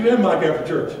I get you in, Mike, after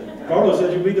church. Carlos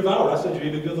said you'd be devoured. I said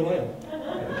you need to go to the land.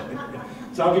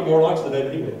 So I'll get more likes today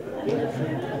than he will. Yeah.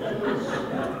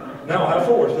 Now I have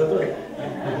 4 instead of 3.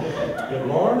 Got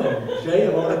Lauren and Jay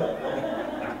and Lauren.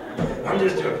 I'm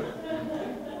just joking.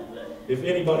 If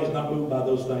anybody's not moved by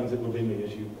those things, it will be me,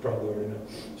 as you probably already know.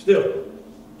 Still.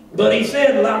 But he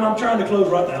said, I'm trying to close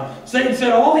right now. Satan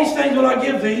said, all these things will I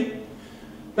give thee.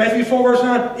 Matthew 4 verse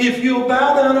 9, if you'll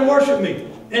bow down and worship me.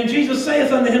 And Jesus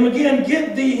saith unto him again,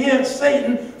 get thee hence,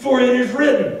 Satan, for it is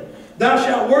written, thou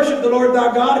shalt worship the Lord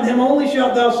thy God, and him only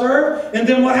shalt thou serve. And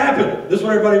then what happened? This is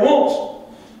what everybody wants.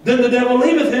 Then the devil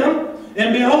leaveth him,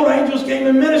 and behold, angels came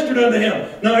and ministered unto him.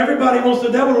 Now everybody wants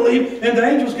the devil to leave, and the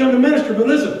angels come to minister. But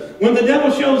listen, when the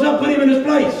devil shows up, put him in his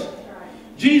place.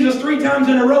 Jesus 3 times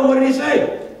in a row, what did he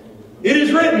say? It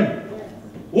is written.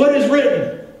 What is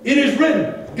written? It is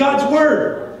written. God's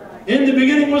Word. In the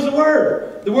beginning was the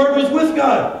Word. The Word was with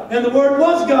God. And the Word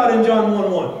was God in John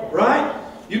 1:1. Right?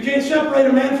 You can't separate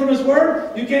a man from his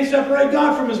Word. You can't separate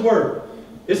God from his Word.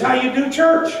 It's how you do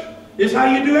church. It's how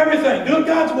you do everything. Do it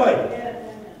God's way.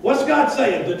 What's God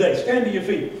saying today? Stand to your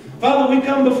feet. Father, we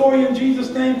come before you in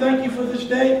Jesus' name. Thank you for this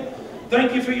day.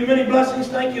 Thank you for your many blessings.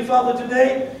 Thank you, Father,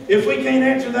 today. If we can't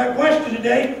answer that question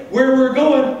today, where we're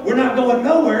going, we're not going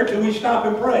nowhere till we stop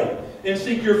and pray and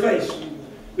seek your face.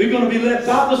 We're going to be led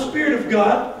by the Spirit of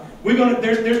God.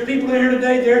 There's people in here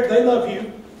today, they love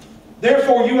you.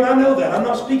 Therefore, you and I know that. I'm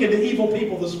not speaking to evil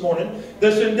people this morning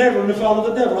that's endeavoring to follow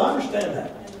the devil. I understand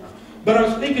that. But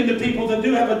I'm speaking to people that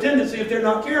do have a tendency, if they're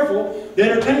not careful, to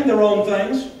entertain their own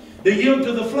things. They yield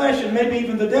to the flesh and maybe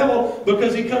even the devil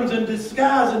because he comes in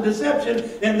disguise and deception,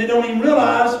 and they don't even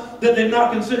realize that they've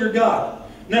not considered God.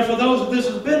 Now, for those that this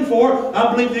has been for,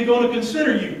 I believe they're going to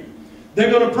consider you.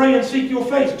 They're going to pray and seek your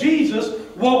face. Jesus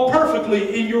walked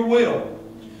perfectly in your will.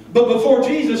 But before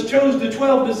Jesus chose the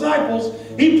 12 disciples,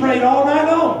 he prayed all night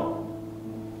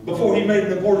long before he made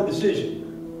an important decision.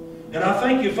 And I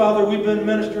thank you, Father, we've been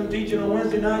ministering, teaching on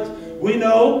Wednesday nights. We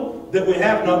know that we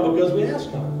have not because we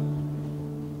ask not.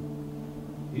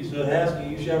 You said, ask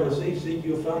and you shall receive, seek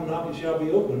you'll find, knock it shall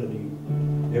be opened unto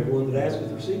you. Everyone that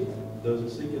asketh receiveth, those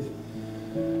that seeketh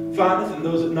findeth, and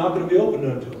those that knock it will be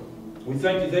opened unto them. We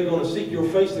thank you they're going to seek your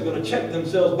face. They're going to check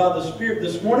themselves by the Spirit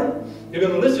this morning. They're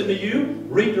going to listen to you,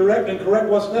 redirect and correct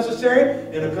what's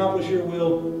necessary, and accomplish your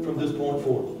will from this point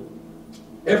forward.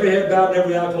 Every head bowed and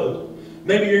every eye closed.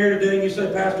 Maybe you're here today and you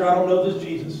say, Pastor, I don't know this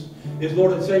Jesus. Is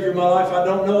Lord and Savior of my life. I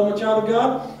don't know I'm a child of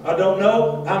God. I don't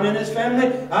know I'm in His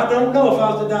family. I don't know if I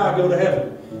was to die, I go to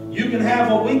heaven. You can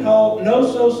have what we call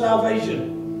no-so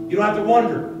salvation. You don't have to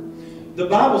wonder. The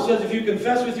Bible says if you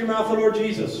confess with your mouth the Lord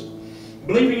Jesus,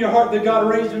 believe in your heart that God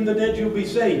raised Him from the dead, you'll be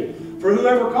saved. For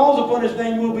whoever calls upon His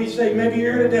name will be saved. Maybe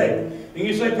you're here today and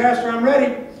you say, Pastor, I'm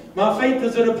ready. My faith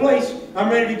is at a place. I'm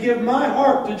ready to give my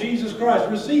heart to Jesus Christ.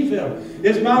 Receive Him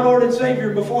as my Lord and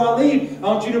Savior. Before I leave, I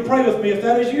want you to pray with me. If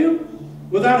that is you,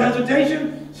 without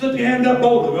hesitation, slip your hand up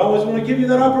boldly. We always want to give you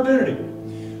that opportunity.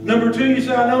 Number 2, you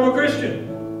say, I know I'm a Christian,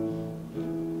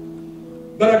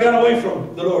 but I got away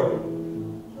from the Lord.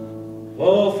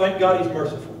 Oh, thank God He's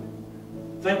merciful.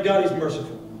 Thank God He's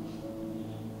merciful.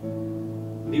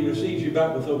 He receives you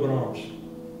back with open arms.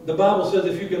 The Bible says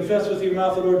if you confess with your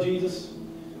mouth the Lord Jesus,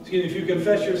 if you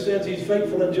confess your sins, He's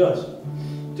faithful and just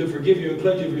to forgive you and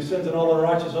cleanse you of your sins and all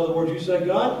unrighteousness. In other words, you say,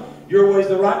 God, your way is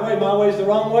the right way, my way is the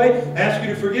wrong way. Ask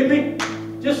you to forgive me.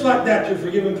 Just like that, you're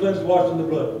forgiven, cleansed, washed in the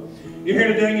blood. You're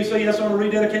here today and you say, yes, I want to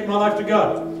rededicate my life to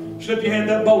God. Slip your hand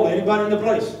up boldly. Anybody in the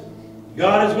place?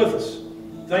 God is with us.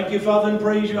 Thank you, Father, and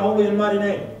praise your holy and mighty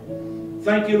name.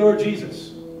 Thank you, Lord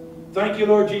Jesus. Thank you,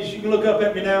 Lord Jesus. You can look up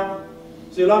at me now.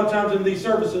 See, a lot of times in these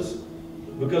services,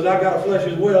 because I got a flesh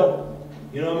as well,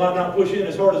 you know, I might not push in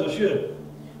as hard as I should.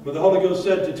 But the Holy Ghost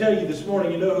said to tell you this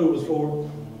morning, you know who it was for.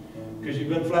 Because you've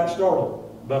been flat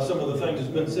startled by some of the things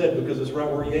that's been said because it's right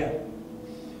where you're at.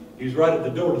 He's right at the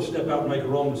door to step out and make a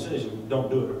wrong decision. Don't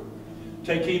do it.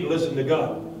 Take heed and listen to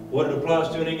God. What it applies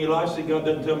to in your life, see, God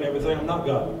doesn't tell me everything. I'm not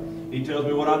God. He tells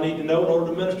me what I need to know in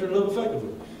order to minister and live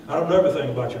effectively. I don't know everything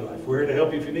about your life. We're here to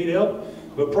help you if you need help.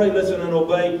 But pray, listen, and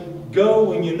obey. Go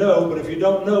when you know, but if you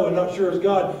don't know and not sure it's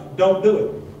God, don't do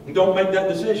it. And don't make that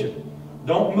decision.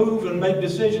 Don't move and make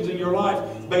decisions in your life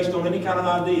based on any kind of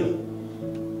idea.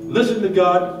 Listen to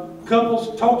God.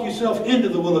 Couples, talk yourself into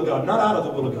the will of God, not out of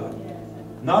the will of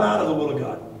God. Not out of the will of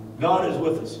God. God is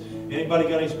with us. Anybody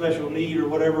got any special need or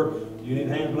whatever, you need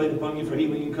hands laid upon you for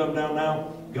healing, you can come down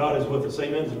now. God is with us.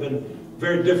 Amen. It's been a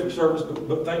very different service,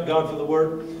 but thank God for the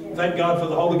Word. Thank God for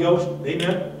the Holy Ghost.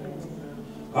 Amen.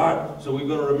 All right, so we're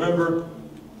going to remember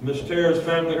Miss Tara's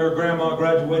family. Her grandma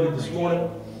graduated this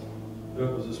morning. It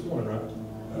was this morning,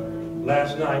 right?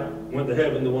 Last night, went to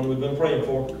heaven, the one we've been praying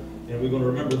for. And we're going to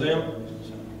remember them.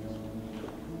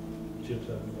 Chip's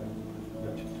up the back.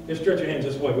 Gotcha. Just stretch your hands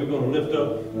this way. We're going to lift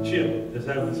up Chip that's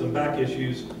having some back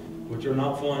issues, which are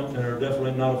not fun and are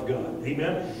definitely not of God.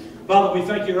 Amen. Father, we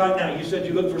thank you right now. You said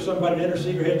you look for somebody to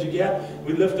intercede or hedge a gap.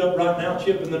 We lift up right now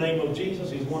Chip in the name of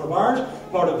Jesus. He's one of ours,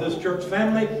 part of this church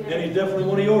family, and he's definitely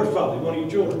one of yours, Father. He's one of your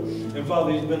children. And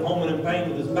Father, he's been home and in pain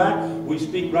with his back. We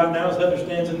speak right now as Heather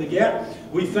stands in the gap.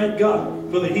 We thank God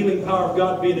for the healing power of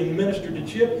God being administered to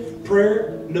Chip.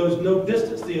 Prayer knows no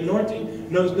distance. The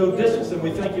anointing knows no distance. And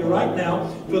we thank you right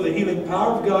now for the healing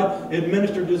power of God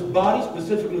administered to his body,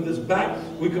 specifically this back.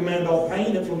 We command all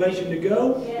pain, inflammation to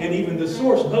go, and even the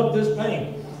source of this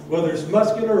pain, whether it's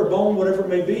muscular or bone, whatever it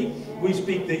may be. We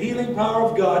speak the healing power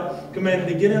of God, commanded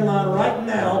to get in line right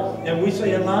now, and we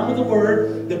say in line with the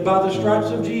word that by the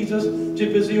stripes of Jesus, Chip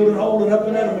is healed and whole and up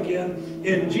and at him again.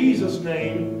 In Jesus'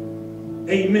 name,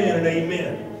 amen and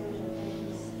amen.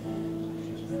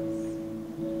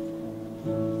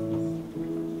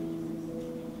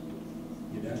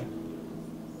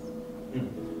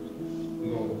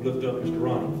 We're going to lift up Mr.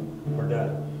 Ronnie, our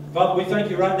dad. Father, we thank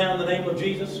you right now in the name of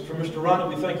Jesus for Mr.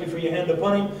 Ronnie. We thank you for your hand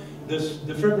upon him. This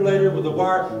defibrillator with the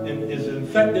wire is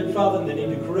infected, Father, and they need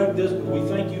to correct this. But we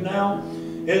thank you now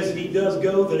as he does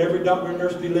go, that every doctor and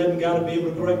nurse be led and God to be able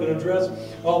to correct and address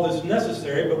all that's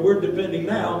necessary. But we're depending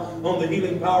now on the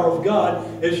healing power of God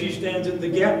as she stands in the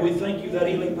gap. We thank you that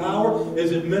healing power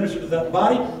is administered to that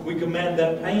body. We command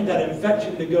that pain, that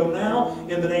infection to go now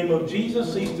in the name of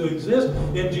Jesus, cease to exist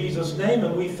in Jesus' name.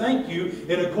 And we thank you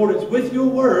in accordance with your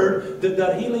word that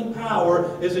that healing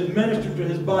power is administered to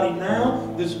his body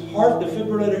now, this heart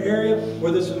defibrillator area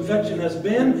where this infection has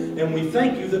been. And we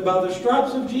thank you that by the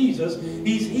stripes of Jesus,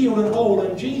 he's healed and whole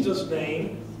in Jesus'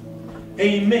 name.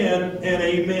 Amen and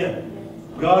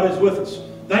amen. God is with us.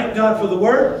 Thank God for the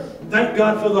Word. Thank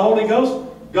God for the Holy Ghost.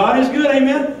 God is good,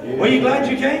 amen. Yeah. Well, you glad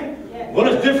you came? Yeah.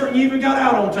 Well, it's different. You even got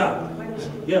out on time.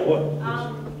 Yeah, what?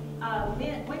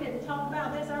 We didn't talk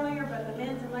about this earlier, but the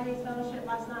Men's and Ladies Fellowship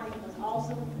last night was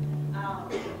awesome.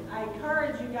 I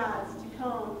encourage you guys to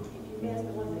come. If you missed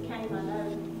the ones that came, I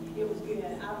know it was good.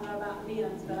 I don't know about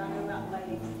men's, but I know about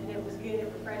ladies, and it was good.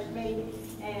 It refreshed me.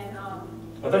 And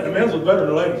I think the men's was better than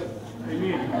the ladies.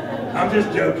 I'm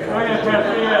just joking. Yeah,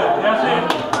 that's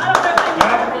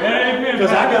it.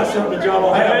 Because I got something that y'all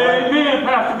don't have. Amen,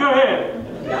 Pastor. Go ahead.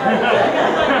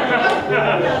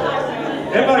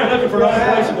 Everybody looking for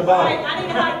another place in the body. I need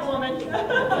a hype woman.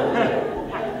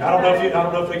 I don't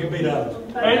know if they can beat us.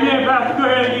 Amen, Pastor. Go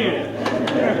ahead again.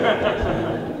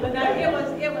 But no,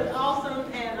 it was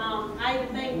awesome, and I even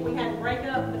think we had to break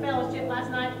up the fellowship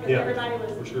last night because everybody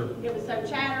was. For sure. It was so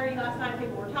chattery last night.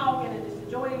 People were talking and just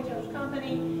enjoying each other's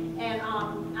company. And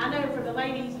I know for the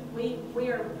ladies, we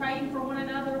are praying for one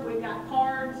another. We've got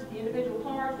cards, individual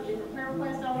cards with different prayer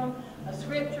requests on them, a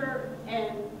scripture,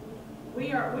 and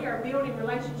we are building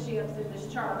relationships in this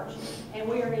church, and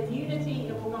we are in unity,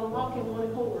 and we're going to walk in one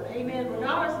accord. Amen.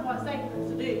 Regardless of what Satan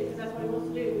wants to do, because that's what he wants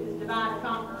to do, is divide and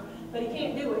conquer. But he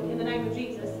can't do it in the name of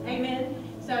Jesus. Amen.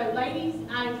 So, ladies,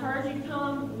 I encourage you to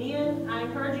come. Men, I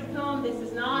encourage you to come. This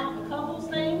is not a couples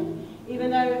thing,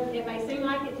 even though it may seem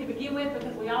like it to begin with,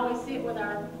 because we always sit with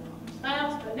our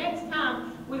spouse. But next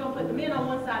time, we're going to put the men on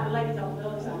one side, the ladies on the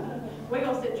other side. We're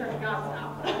going to sit church God's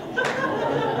style.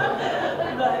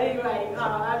 But anyway,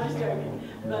 I'm just joking.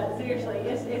 But seriously,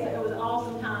 it was an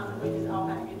awesome time, and we just all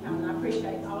had a good time. And I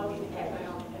appreciate all of you that came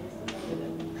out.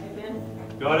 Amen.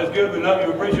 God is good. We love you.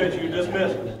 We appreciate you. You're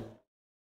dismissed.